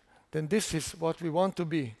conviction, then this is what we want to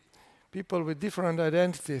be. People with different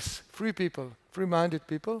identities, free people, free-minded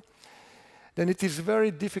people, then it is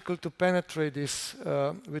very difficult to penetrate this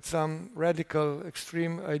with some radical,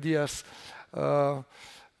 extreme ideas,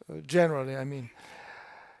 generally, I mean.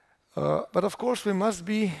 But of course, we must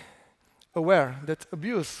be aware that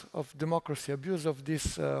abuse of democracy, abuse of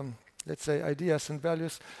these, let's say, ideas and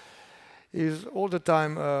values is all the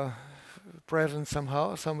time present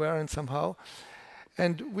somehow, somewhere and somehow.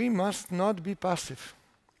 And we must not be passive.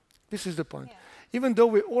 This is the point. Yeah. Even though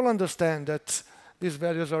we all understand that these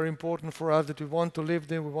values are important for us, that we want to live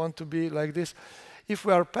them, we want to be like this, if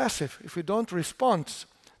we are passive, if we don't respond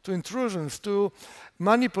to intrusions, to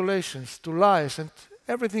manipulations, to lies, and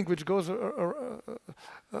everything which goes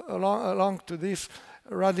along to this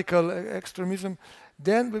radical extremism,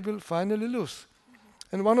 then we will finally lose.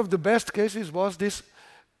 And one of the best cases was this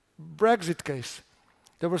Brexit case.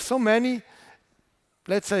 There were so many,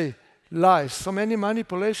 let's say, lies, so many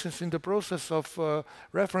manipulations in the process of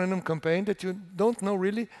referendum campaign that you don't know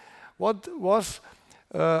really what was,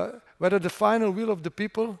 whether the final will of the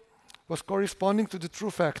people was corresponding to the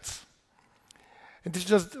true facts. And this is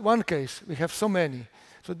just one case. We have so many.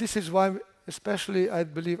 So this is why, especially, I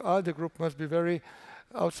believe ALDE group must be very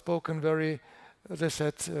outspoken, very, as I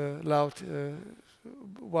said, loud,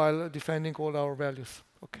 while defending all our values.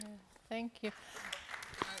 Okay. Yeah, thank you.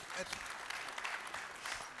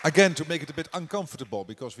 Again, to make it a bit uncomfortable,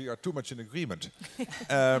 because we are too much in agreement.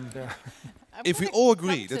 If we all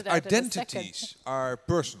agree that identities are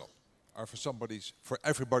personal, are for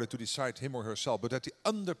everybody to decide him or herself, but that the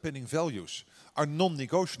underpinning values are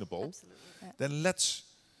non-negotiable, then let's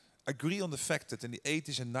agree on the fact that in the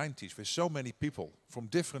 80s and 90s, with so many people from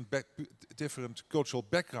different cultural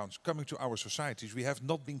backgrounds coming to our societies, we have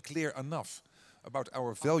not been clear enough about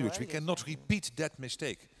our values. We cannot repeat that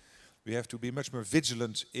mistake. We have to be much more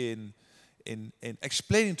vigilant in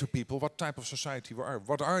explaining to people what type of society we are,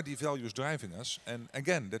 what are the values driving us, and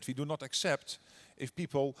again, that we do not accept if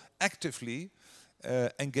people actively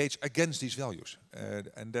engage against these values,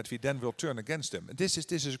 and that we then will turn against them. And this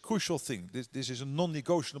is a crucial thing. This is a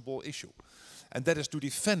non-negotiable issue, and that is to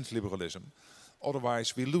defend liberalism.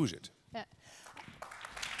 Otherwise, we lose it. Yeah.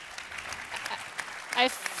 I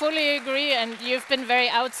fully agree, and you've been very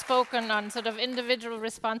outspoken on sort of individual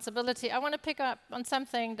responsibility. I want to pick up on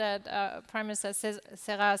something that Prime Minister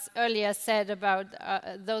Cerar earlier said about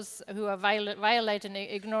those who are violating,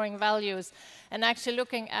 ignoring values, and actually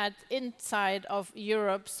looking at inside of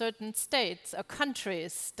Europe certain states or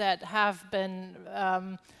countries that have been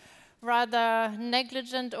rather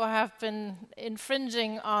negligent or have been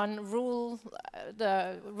infringing on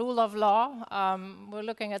the rule of law. We're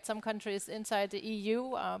looking at some countries inside the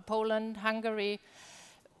EU, Poland, Hungary.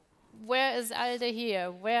 Where is ALDE here?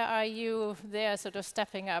 Where are you there sort of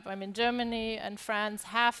stepping up? I mean, Germany and France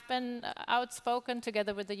have been outspoken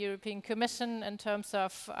together with the European Commission in terms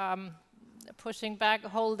of pushing back,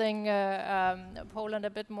 holding Poland a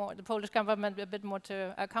bit more, the Polish government a bit more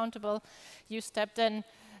accountable. You stepped in.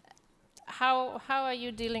 How are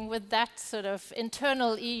you dealing with that sort of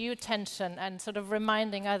internal EU tension and sort of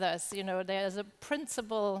reminding others, you know, there's a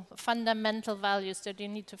principle, fundamental values that you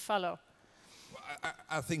need to follow? Well,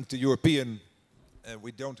 I think the European,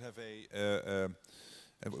 we don't have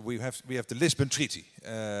we have the Lisbon Treaty,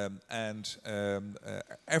 and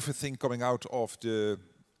everything coming out of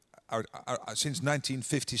since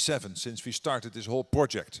 1957, since we started this whole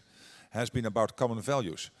project, has been about common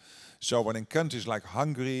values. So when in countries like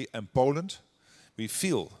Hungary and Poland, we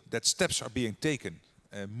feel that steps are being taken,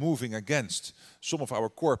 moving against some of our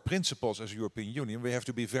core principles as a European Union, we have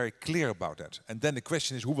to be very clear about that. And then the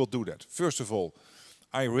question is, who will do that? First of all,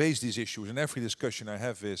 I raise these issues in every discussion I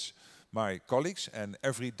have with my colleagues, and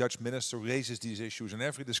every Dutch minister raises these issues in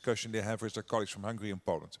every discussion they have with their colleagues from Hungary and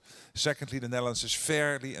Poland. Secondly, the Netherlands is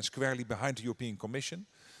fairly and squarely behind the European Commission.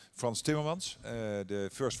 Frans Timmermans, the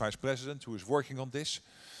first Vice President, who is working on this,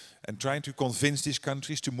 and trying to convince these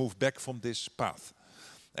countries to move back from this path.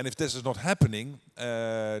 And if this is not happening,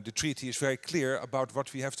 the treaty is very clear about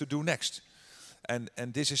what we have to do next. And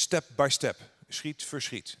this is step by step, schriet voor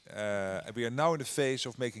schriet. And we are now in the phase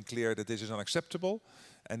of making clear that this is unacceptable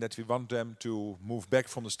and that we want them to move back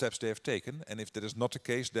from the steps they have taken. And if that is not the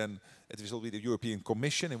case, then it will be the European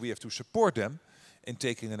Commission, and we have to support them in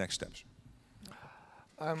taking the next steps.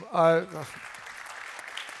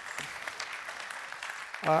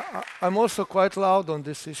 I'm also quite loud on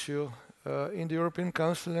this issue in the European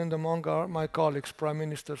Council and among my colleagues, prime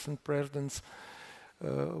ministers and presidents,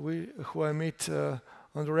 who I meet on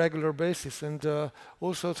a regular basis, and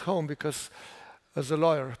also at home, because as a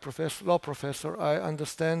lawyer, law professor, I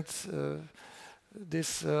understand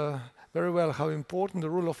this very well, how important the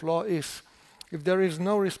rule of law is. If there is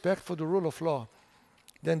no respect for the rule of law,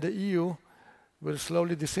 then the EU will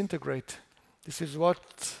slowly disintegrate. This is what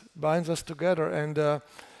binds us together, and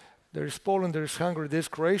there is Poland, there is Hungary, there is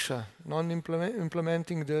Croatia,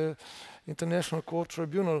 non-implementing the International Court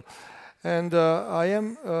Tribunal. And I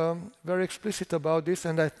am very explicit about this,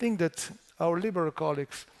 and I think that our liberal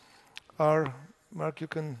colleagues are, Mark, you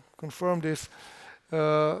can confirm this,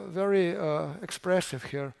 very expressive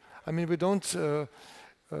here. I mean, we don't,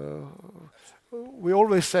 we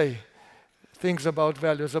always say things about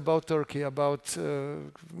values, about Turkey, about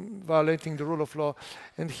violating the rule of law.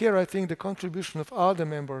 And here I think the contribution of ALDE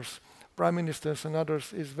members, prime ministers and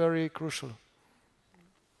others is very crucial.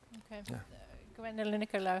 Okay. Yeah. Gwendolyn,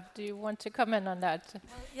 Nicola, do you want to comment on that? Well,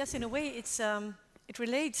 yes, in a way it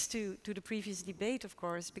relates to the previous debate, of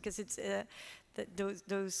course, because it's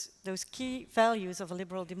those key values of a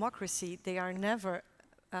liberal democracy, they are never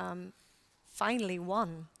finally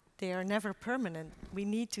won. They are never permanent. We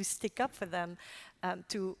need to stick up for them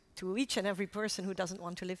to each and every person who doesn't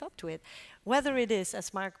want to live up to it. Whether it is,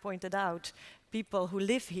 as Mark pointed out, people who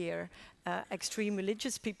live here, extreme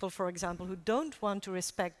religious people, for example, who don't want to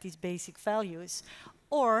respect these basic values,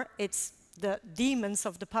 or it's the demons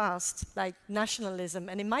of the past, like nationalism,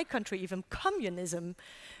 and in my country, even communism,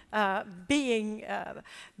 being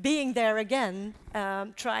there again,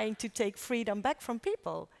 trying to take freedom back from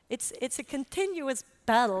people. It's a continuous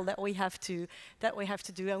battle that we have to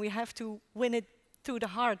do, and we have to win it through the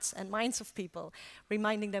hearts and minds of people,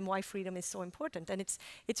 reminding them why freedom is so important. And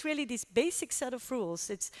it's really this basic set of rules.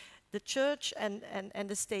 It's the church and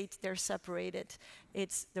the state, they're separated.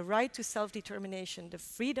 It's the right to self-determination, the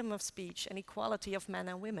freedom of speech, and equality of men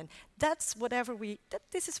and women. That's whatever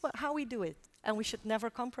this is how we do it. And we should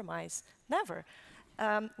never compromise, never.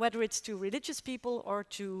 Whether it's to religious people or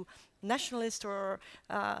to nationalists or,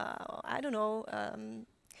 I don't know,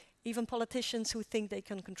 even politicians who think they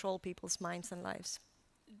can control people's minds and lives.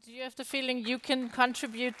 Do you have the feeling you can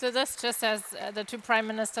contribute to this, just as the two prime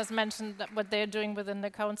ministers mentioned that what they're doing within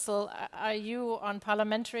the council? Are you, on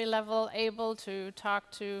parliamentary level, able to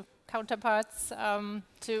talk to counterparts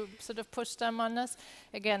to sort of push them on this?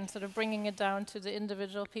 Again, sort of bringing it down to the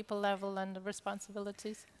individual people level and the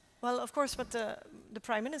responsibilities. Well, of course, what the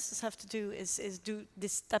prime ministers have to do is do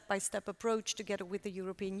this step-by-step approach together with the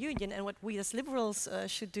European Union, and what we as liberals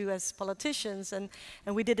should do as politicians, and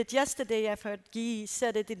we did it yesterday. I've heard Guy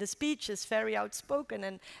said it in the speeches, very outspoken,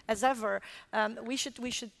 and as ever, we should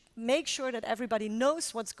make sure that everybody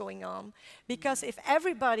knows what's going on, because if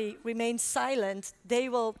everybody remains silent, they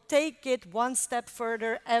will take it one step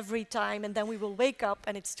further every time, and then we will wake up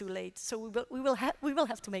and it's too late. So we will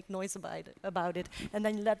have to make noise about it, and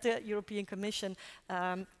then let the European Commission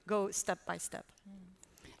go step by step.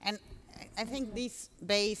 And I think these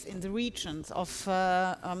base in the regions of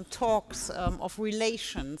talks, of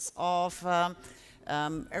relations, of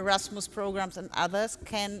Erasmus programs and others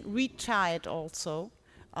can retard also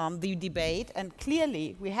the debate, and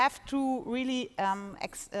clearly we have to really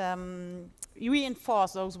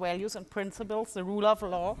reinforce those values and principles, the rule of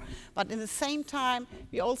law, but in the same time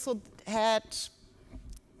we also had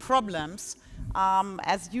problems,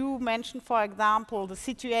 as you mentioned, for example, the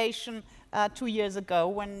situation 2 years ago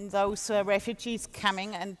when those refugees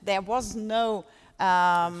coming, and there was no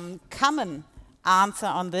common answer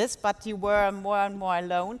on this, but you were more and more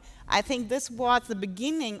alone. I think this was the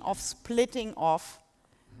beginning of splitting off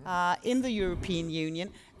in the European Union,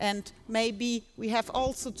 and maybe we have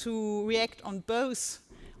also to react on both,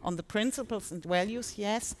 on the principles and values,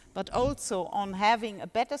 yes, but also on having a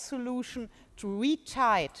better solution to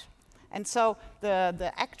retide. And so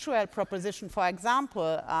the actual proposition, for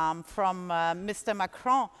example, from Mr.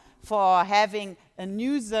 Macron for having a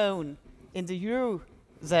new zone in the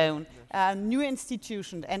Eurozone, new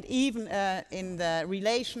institutions, and even in the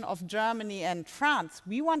relation of Germany and France,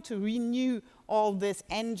 we want to renew all this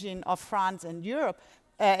engine of France and Europe,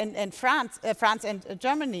 and France and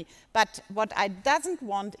Germany. But what I doesn't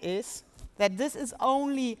want is that this is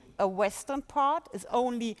only a Western part, is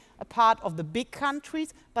only a part of the big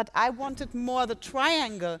countries, but I wanted more the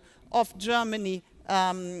triangle of Germany,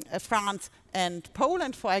 France and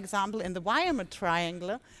Poland, for example, in the Weimar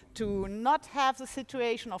Triangle, to not have the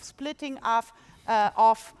situation of splitting off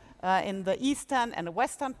in the eastern and the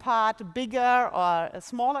western part, bigger or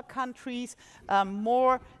smaller countries,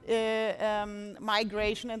 more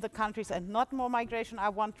migration in the countries and not more migration. I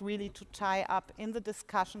want really to tie up in the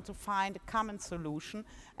discussion to find a common solution,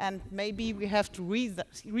 and maybe we have to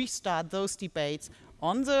restart those debates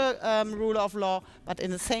on the rule of law, but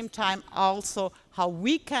in the same time also how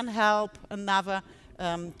we can help another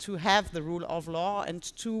to have the rule of law, and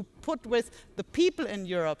to put with the people in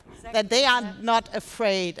Europe that they are not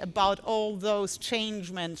afraid about all those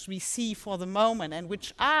changements we see for the moment, and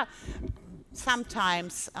which are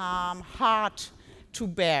sometimes hard to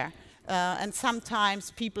bear. And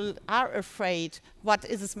sometimes people are afraid, what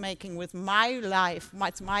is it making with my life,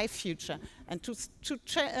 what's my future? And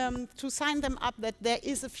to sign them up that there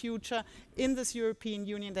is a future in this European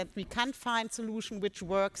Union, that we can find solution which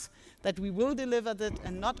works, that we will deliver that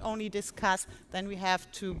and not only discuss, then we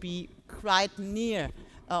have to be quite near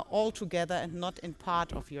all together and not in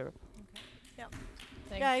part of Europe.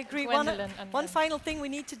 Okay. Yeah, I agree. One final thing we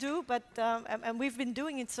need to do, but and we've been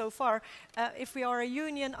doing it so far, if we are a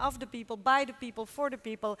union of the people, by the people, for the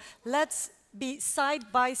people, let's be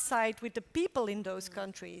side by side with the people in those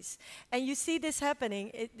countries. And you see this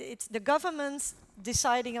happening. It's the governments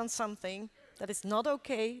deciding on something that is not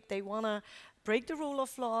okay. They want to break the rule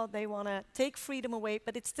of law, they want to take freedom away,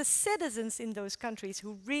 but it's the citizens in those countries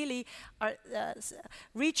who really are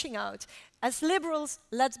reaching out. As liberals,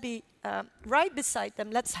 let's be right beside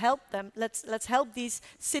them, let's help them, let's help these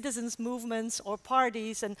citizens' movements or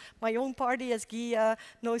parties. And my own party, as Guy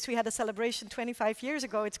knows, we had a celebration 25 years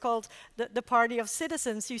ago. It's called the Party of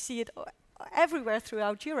Citizens. You see it everywhere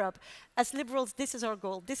throughout Europe. As liberals, this is our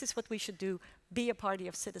goal. This is what we should do, be a party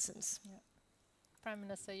of citizens. Yeah. Prime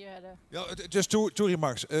Minister, you had a... Yeah, just two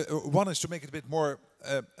remarks. One is to make it a bit more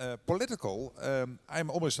political. I'm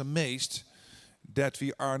almost amazed that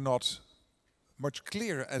we are not much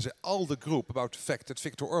clearer as an ALDE group about the fact that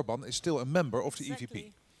Viktor Orban is still a member of the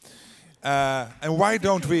EVP. And why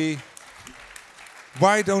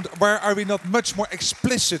are we not much more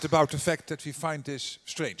explicit about the fact that we find this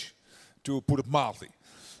strange, to put it mildly?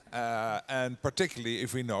 And particularly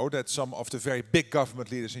if we know that some of the very big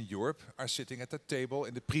government leaders in Europe are sitting at the table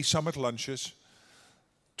in the pre-summit lunches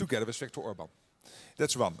together with Viktor Orban.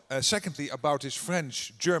 That's one. Secondly, about this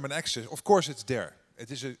French-German axis, of course it's there.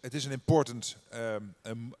 It is an important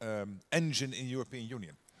engine in European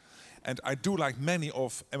Union. And I do like many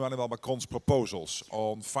of Emmanuel Macron's proposals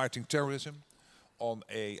on fighting terrorism, on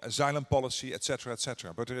an asylum policy, etc.,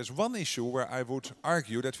 etc. But there is one issue where I would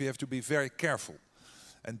argue that we have to be very careful.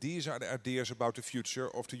 And these are the ideas about the future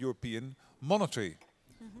of the European monetary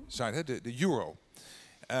side, the euro.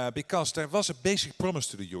 Because there was a basic promise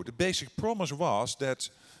to the euro. The basic promise was that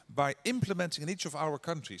by implementing in each of our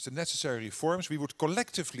countries the necessary reforms, we would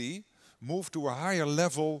collectively move to a higher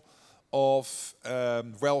level of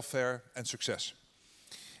welfare and success.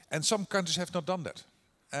 And some countries have not done that.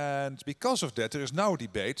 And because of that, there is now a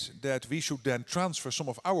debate that we should then transfer some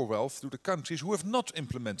of our wealth to the countries who have not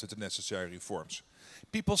implemented the necessary reforms.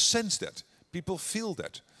 People sense that. People feel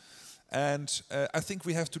that. And I think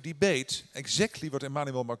we have to debate exactly what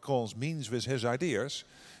Emmanuel Macron means with his ideas,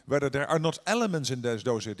 whether there are not elements in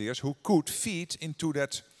those ideas who could feed into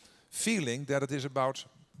that feeling that it is about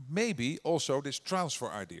maybe also this transfer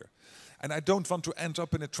idea. And I don't want to end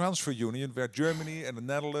up in a transfer union where Germany and the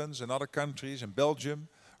Netherlands and other countries and Belgium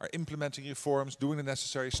are implementing reforms, doing the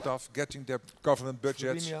necessary stuff, getting their government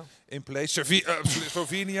budgets Slovenia in place.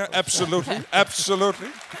 Slovenia, absolutely, absolutely,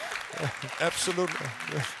 absolutely.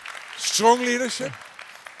 Strong leadership.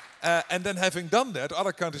 And then having done that,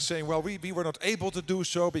 other countries saying, well, we were not able to do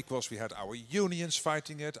so because we had our unions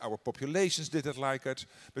fighting it, our populations didn't like it,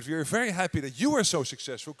 but we are very happy that you were so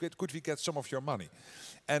successful, could we get some of your money?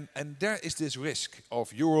 And there is this risk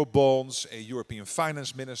of Eurobonds, a European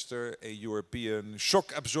finance minister, a European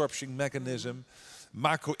shock absorption mechanism,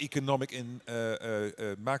 macroeconomic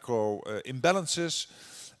imbalances.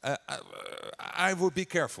 I would be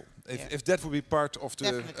careful if that would be part of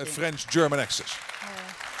the French-German axis.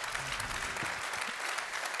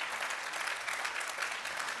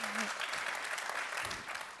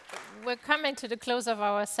 We're coming to the close of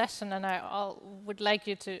our session, and I would like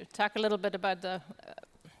you to talk a little bit about the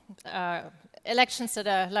elections that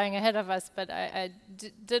are lying ahead of us, but I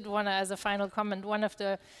did want to, as a final comment, one of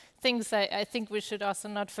the things I think we should also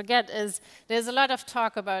not forget is there's a lot of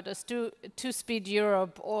talk about a two-speed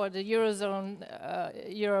Europe or the Eurozone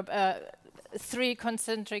Europe, three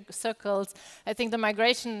concentric circles. I think the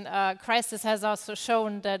migration crisis has also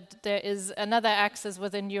shown that there is another axis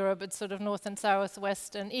within Europe. It's sort of north and south,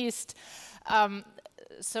 west and east.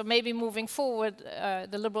 So maybe moving forward,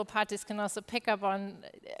 the liberal parties can also pick up on,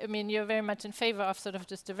 I mean, you're very much in favor of sort of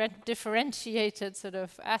just differentiated sort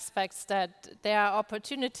of aspects, that there are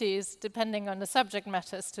opportunities depending on the subject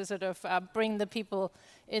matters to sort of bring the people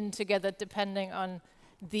in together depending on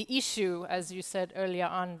the issue, as you said earlier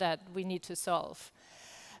on, that we need to solve.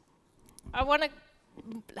 I want to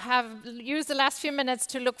use the last few minutes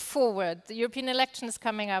to look forward. The European election is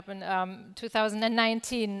coming up in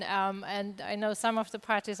 2019, and I know some of the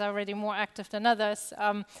parties are already more active than others.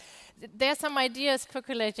 There are some ideas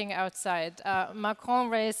percolating outside. Macron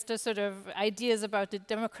raised the sort of ideas about the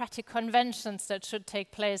democratic conventions that should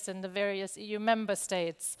take place in the various EU member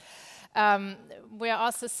states. We are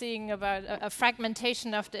also seeing about a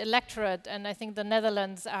fragmentation of the electorate, and I think the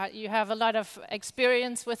Netherlands, you have a lot of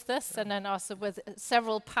experience with this, and then also with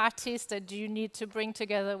several parties that you need to bring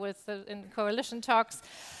together with in coalition talks.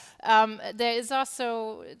 There is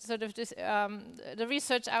also sort of this, the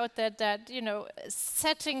research out there that, you know,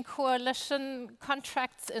 setting coalition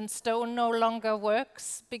contracts in stone no longer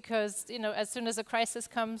works because, you know, as soon as a crisis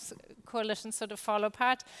comes, coalitions sort of fall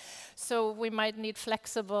apart. So we might need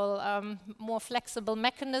flexible, more flexible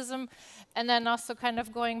mechanism. And then also kind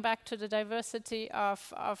of going back to the diversity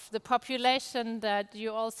of the population that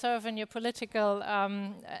you all serve in your political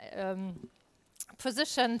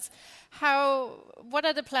positions, what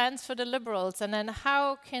are the plans for the Liberals, and then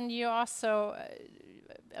how can you also,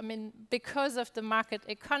 I mean, because of the market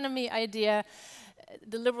economy idea,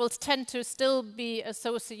 the Liberals tend to still be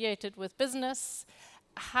associated with business.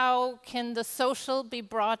 How can the social be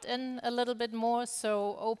brought in a little bit more,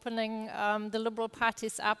 so opening the Liberal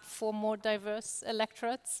parties up for more diverse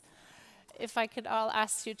electorates? If I could all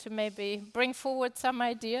ask you to maybe bring forward some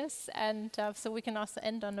ideas, and so we can also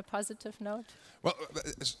end on a positive note. Well,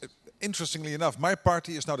 interestingly enough, my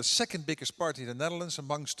party is now the second biggest party in the Netherlands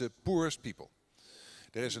amongst the poorest people.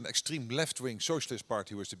 There is an extreme left-wing socialist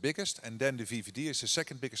party who is the biggest, and then the VVD is the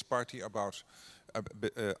second biggest party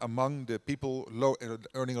among the people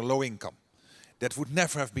earning a low income. That would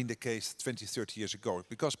never have been the case 20, 30 years ago,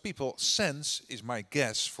 because people sense, is my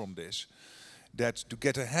guess from this, that to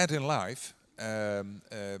get ahead in life,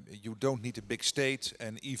 you don't need a big state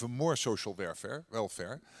and even more social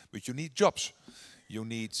welfare, but you need jobs. You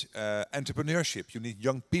need entrepreneurship. You need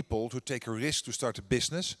young people to take a risk to start a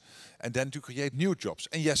business and then to create new jobs.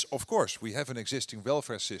 And yes, of course, we have an existing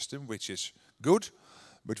welfare system which is good,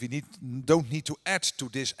 but we don't need to add to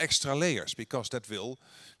these extra layers, because that will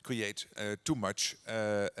create too much.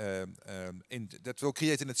 That will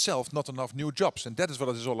create in itself not enough new jobs, and that is what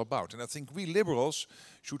it is all about. And I think we Liberals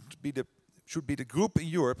should be the group in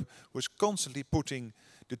Europe who is constantly putting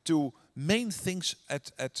the two main things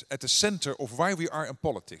at the center of why we are in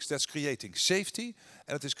politics. That's creating safety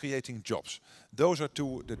and it is creating jobs. Those are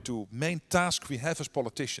the two main tasks we have as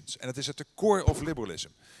politicians, and it is at the core of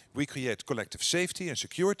liberalism. We create collective safety and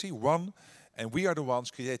security, one, and we are the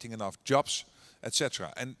ones creating enough jobs,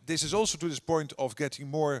 etc. And this is also to this point of getting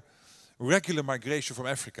more regular migration from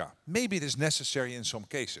Africa. Maybe it is necessary in some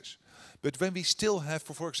cases. But when we still have,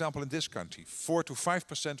 for example, in this country, 4 to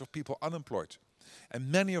 5% of people unemployed,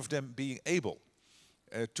 and many of them being able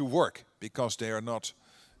to work because they are not,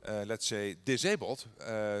 let's say, disabled,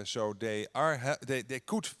 so they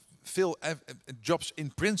could fill jobs in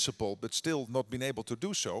principle, but still not being able to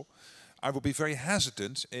do so, I will be very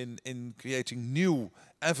hesitant in creating new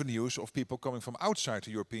avenues of people coming from outside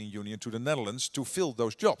the European Union to the Netherlands to fill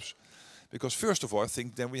those jobs. Because first of all, I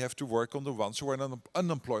think then we have to work on the ones who are in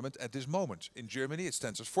unemployment at this moment. In Germany, it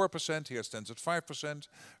stands at 4%. Here it stands at 5%.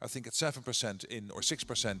 I think it's 7% or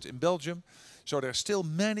 6% in Belgium. So there are still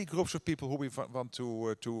many groups of people who we want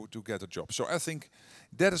to get a job. So I think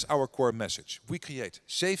that is our core message. We create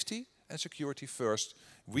safety and security first.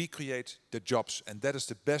 We create the jobs, and that is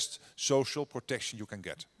the best social protection you can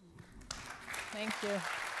get. Thank you.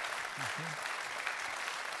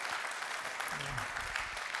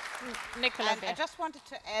 Nicola, I just wanted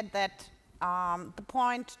to add that the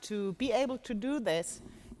point to be able to do this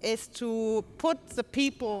is to put the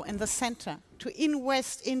people in the center, to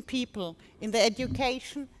invest in people, in the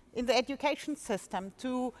education system,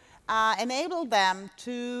 to enable them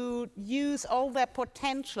to use all their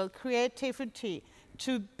potential, creativity,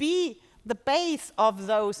 to be the base of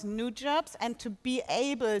those new jobs and to be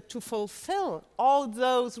able to fulfill all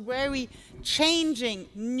those very changing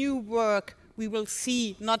new work we will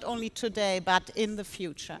see not only today but in the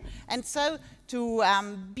future. And so to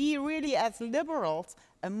be really as liberals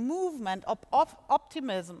a movement of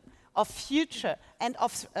optimism, of future, and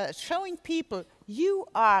of showing people you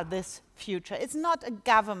are this future. It's not a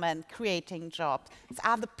government creating jobs. It's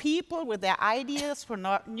the people with their ideas for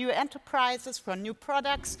new enterprises, for new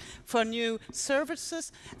products, for new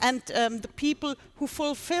services, and the people who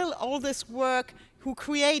fulfill all this work, who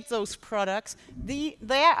create those products. They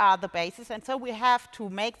are the basis, and so we have to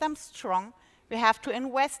make them strong. We have to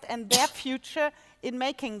invest in their future, in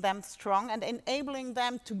making them strong and enabling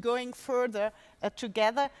them to going further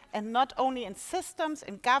together, and not only in systems,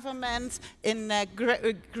 in governments, in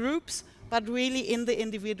groups, but really in the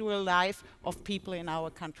individual life of people in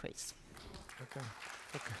our countries.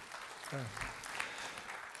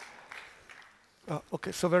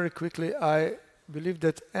 Okay, so very quickly, I believe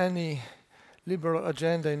that any liberal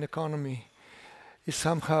agenda in economy is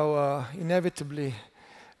somehow inevitably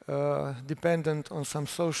dependent on some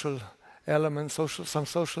social elements, some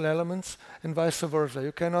social elements, and vice versa.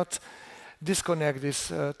 You cannot disconnect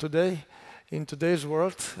this today. In today's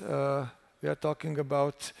world, we are talking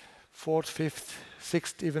about 4th, 5th,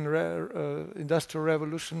 6th, even industrial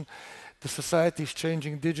revolution. The society is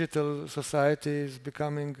changing. Digital society is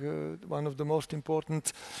becoming one of the most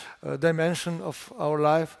important dimensions of our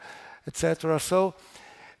life, etc. So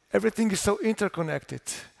everything is so interconnected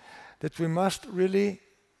that we must really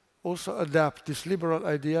also adapt this liberal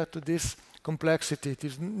idea to this complexity,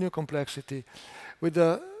 this new complexity, with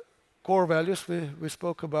the core values we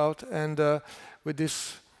spoke about, and with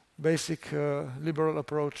this basic liberal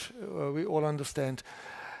approach we all understand.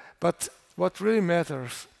 But what really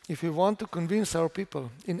matters, if we want to convince our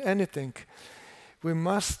people in anything, we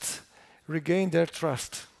must regain their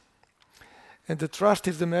trust. And the trust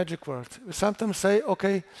is the magic word. We sometimes say,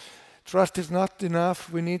 okay, trust is not enough,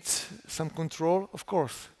 we need some control. Of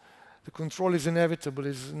course, the control is inevitable,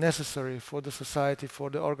 is necessary for the society, for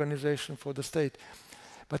the organization, for the state.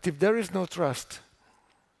 But if there is no trust,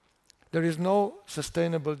 there is no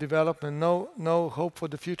sustainable development, no hope for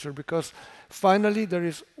the future, because finally there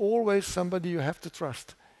is always somebody you have to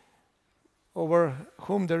trust, over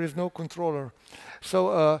whom there is no controller.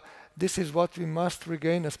 So this is what we must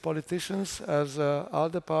regain as politicians, as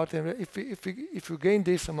ALDE party. And if we gain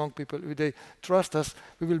this among people, if they trust us,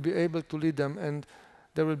 we will be able to lead them, and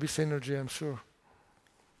there will be synergy, I'm sure.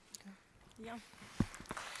 Yeah.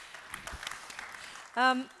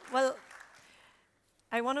 Well,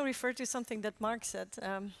 I want to refer to something that Mark said,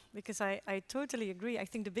 because I totally agree. I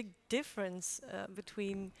think the big difference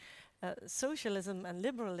between socialism and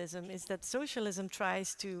liberalism is that socialism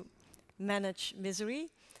tries to manage misery,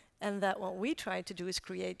 and that what we try to do is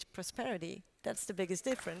create prosperity. That's the biggest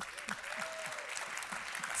difference.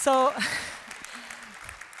 So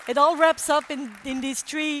it all wraps up in these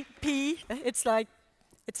 3 P. It's like,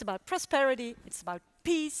 it's about prosperity, it's about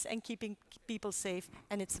peace and keeping people safe,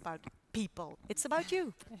 and it's about people. It's about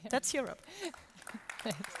you. That's Europe.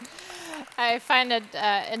 I find it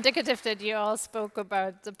indicative that you all spoke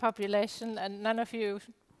about the population, and none of you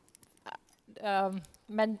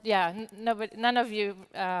none of you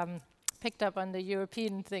picked up on the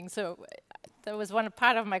European thing. So that was one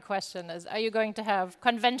part of my question: is, are you going to have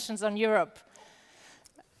conventions on Europe?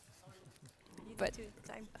 But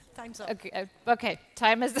time's up. Okay, okay,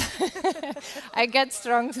 time is. I get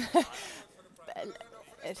strong.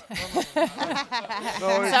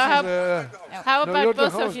 How about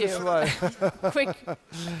both of you? Quick.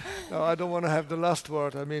 No, I don't want to have the last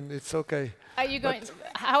word. I mean, it's okay. Are you going?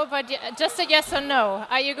 How about just a yes or no?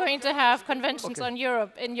 Are you going to have conventions on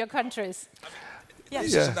Europe in your countries? Yes.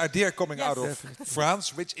 This is an idea coming out of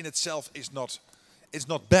France, which in itself is not. It's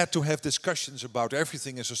not bad to have discussions about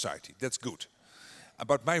everything in society. That's good.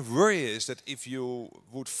 But my worry is that if you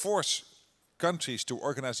would force countries to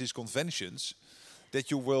organize these conventions, that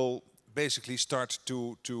you will basically start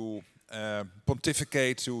to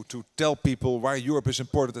pontificate, to tell people why Europe is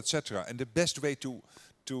important, etc. And the best way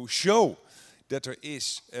to show that there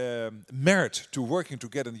is merit to working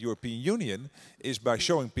together in the European Union is by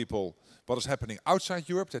showing people what is happening outside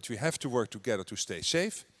Europe, that we have to work together to stay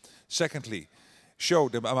safe. Secondly, show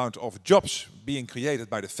the amount of jobs being created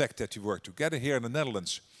by the fact that we work together. Here in the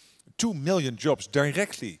Netherlands, 2 million jobs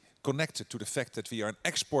directly connected to the fact that we are an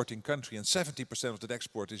exporting country, and 70% of that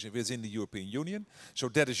export is within the European Union. So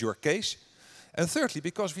that is your case. And thirdly,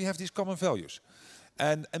 because we have these common values.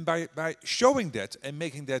 And by showing that and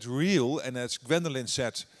making that real, and as Gwendolyn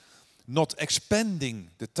said, not expanding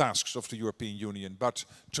the tasks of the European Union, but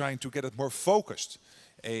trying to get it more focused,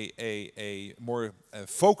 a more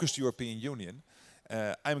focused European Union,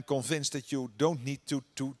 I'm convinced that you don't need to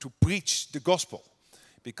preach the gospel,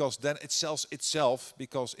 because then it sells itself,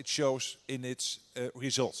 because it shows in its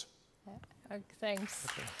results. Okay, thanks.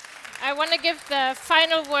 Okay. I want to give the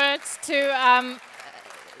final words to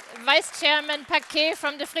Vice Chairman Paqué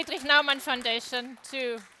from the Friedrich Naumann Foundation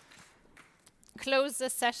to close the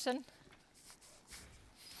session.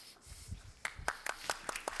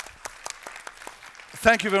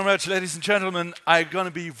 Thank you very much, ladies and gentlemen. I'm going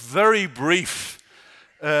to be very brief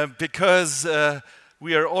because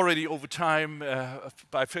we are already over time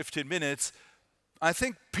by 15 minutes. I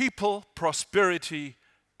think people, prosperity,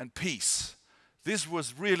 and peace. This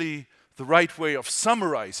was really the right way of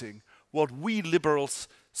summarizing what we liberals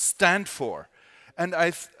stand for. And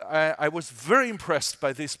I was very impressed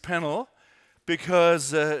by this panel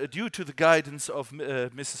because due to the guidance of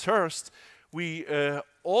Mrs. Hörst, we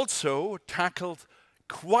also tackled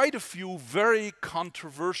quite a few very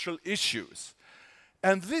controversial issues.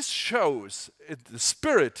 And this shows, the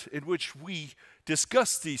spirit in which we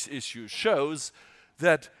discuss these issues shows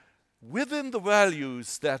that within the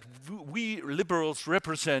values that we liberals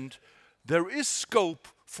represent, there is scope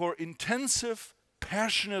for intensive,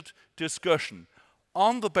 passionate discussion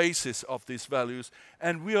on the basis of these values.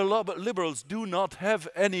 And we liberals do not have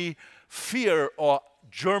any fear or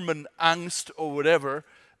German angst or whatever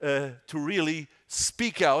to really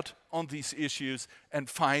speak out on these issues and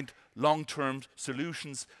find long-term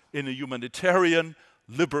solutions in a humanitarian,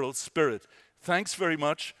 liberal spirit. Thanks very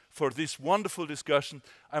much for this wonderful discussion.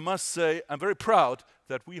 I must say, I'm very proud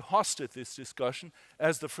that we hosted this discussion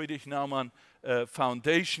as the Friedrich Naumann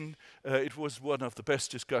Foundation. It was one of the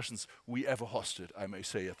best discussions we ever hosted, I may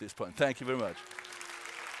say at this point. Thank you very much.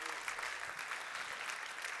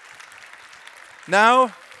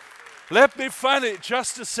 Now, let me finally,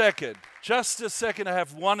 just a second, I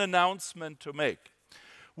have one announcement to make.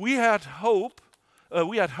 We had hoped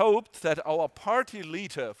that our party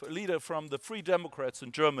leader from the Free Democrats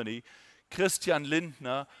in Germany, Christian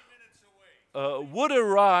Lindner, would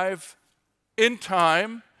arrive in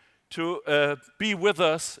time to be with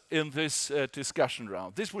us in this discussion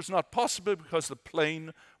round. This was not possible because the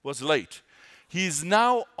plane was late. He's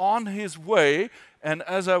now on his way, and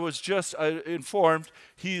as I was just informed,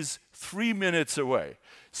 he's 3 minutes away.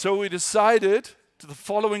 So we decided to the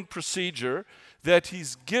following procedure, that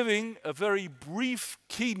he's giving a very brief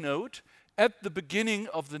keynote at the beginning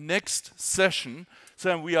of the next session.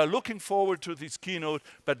 So we are looking forward to this keynote,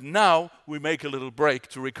 but now we make a little break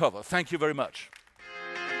to recover. Thank you very much.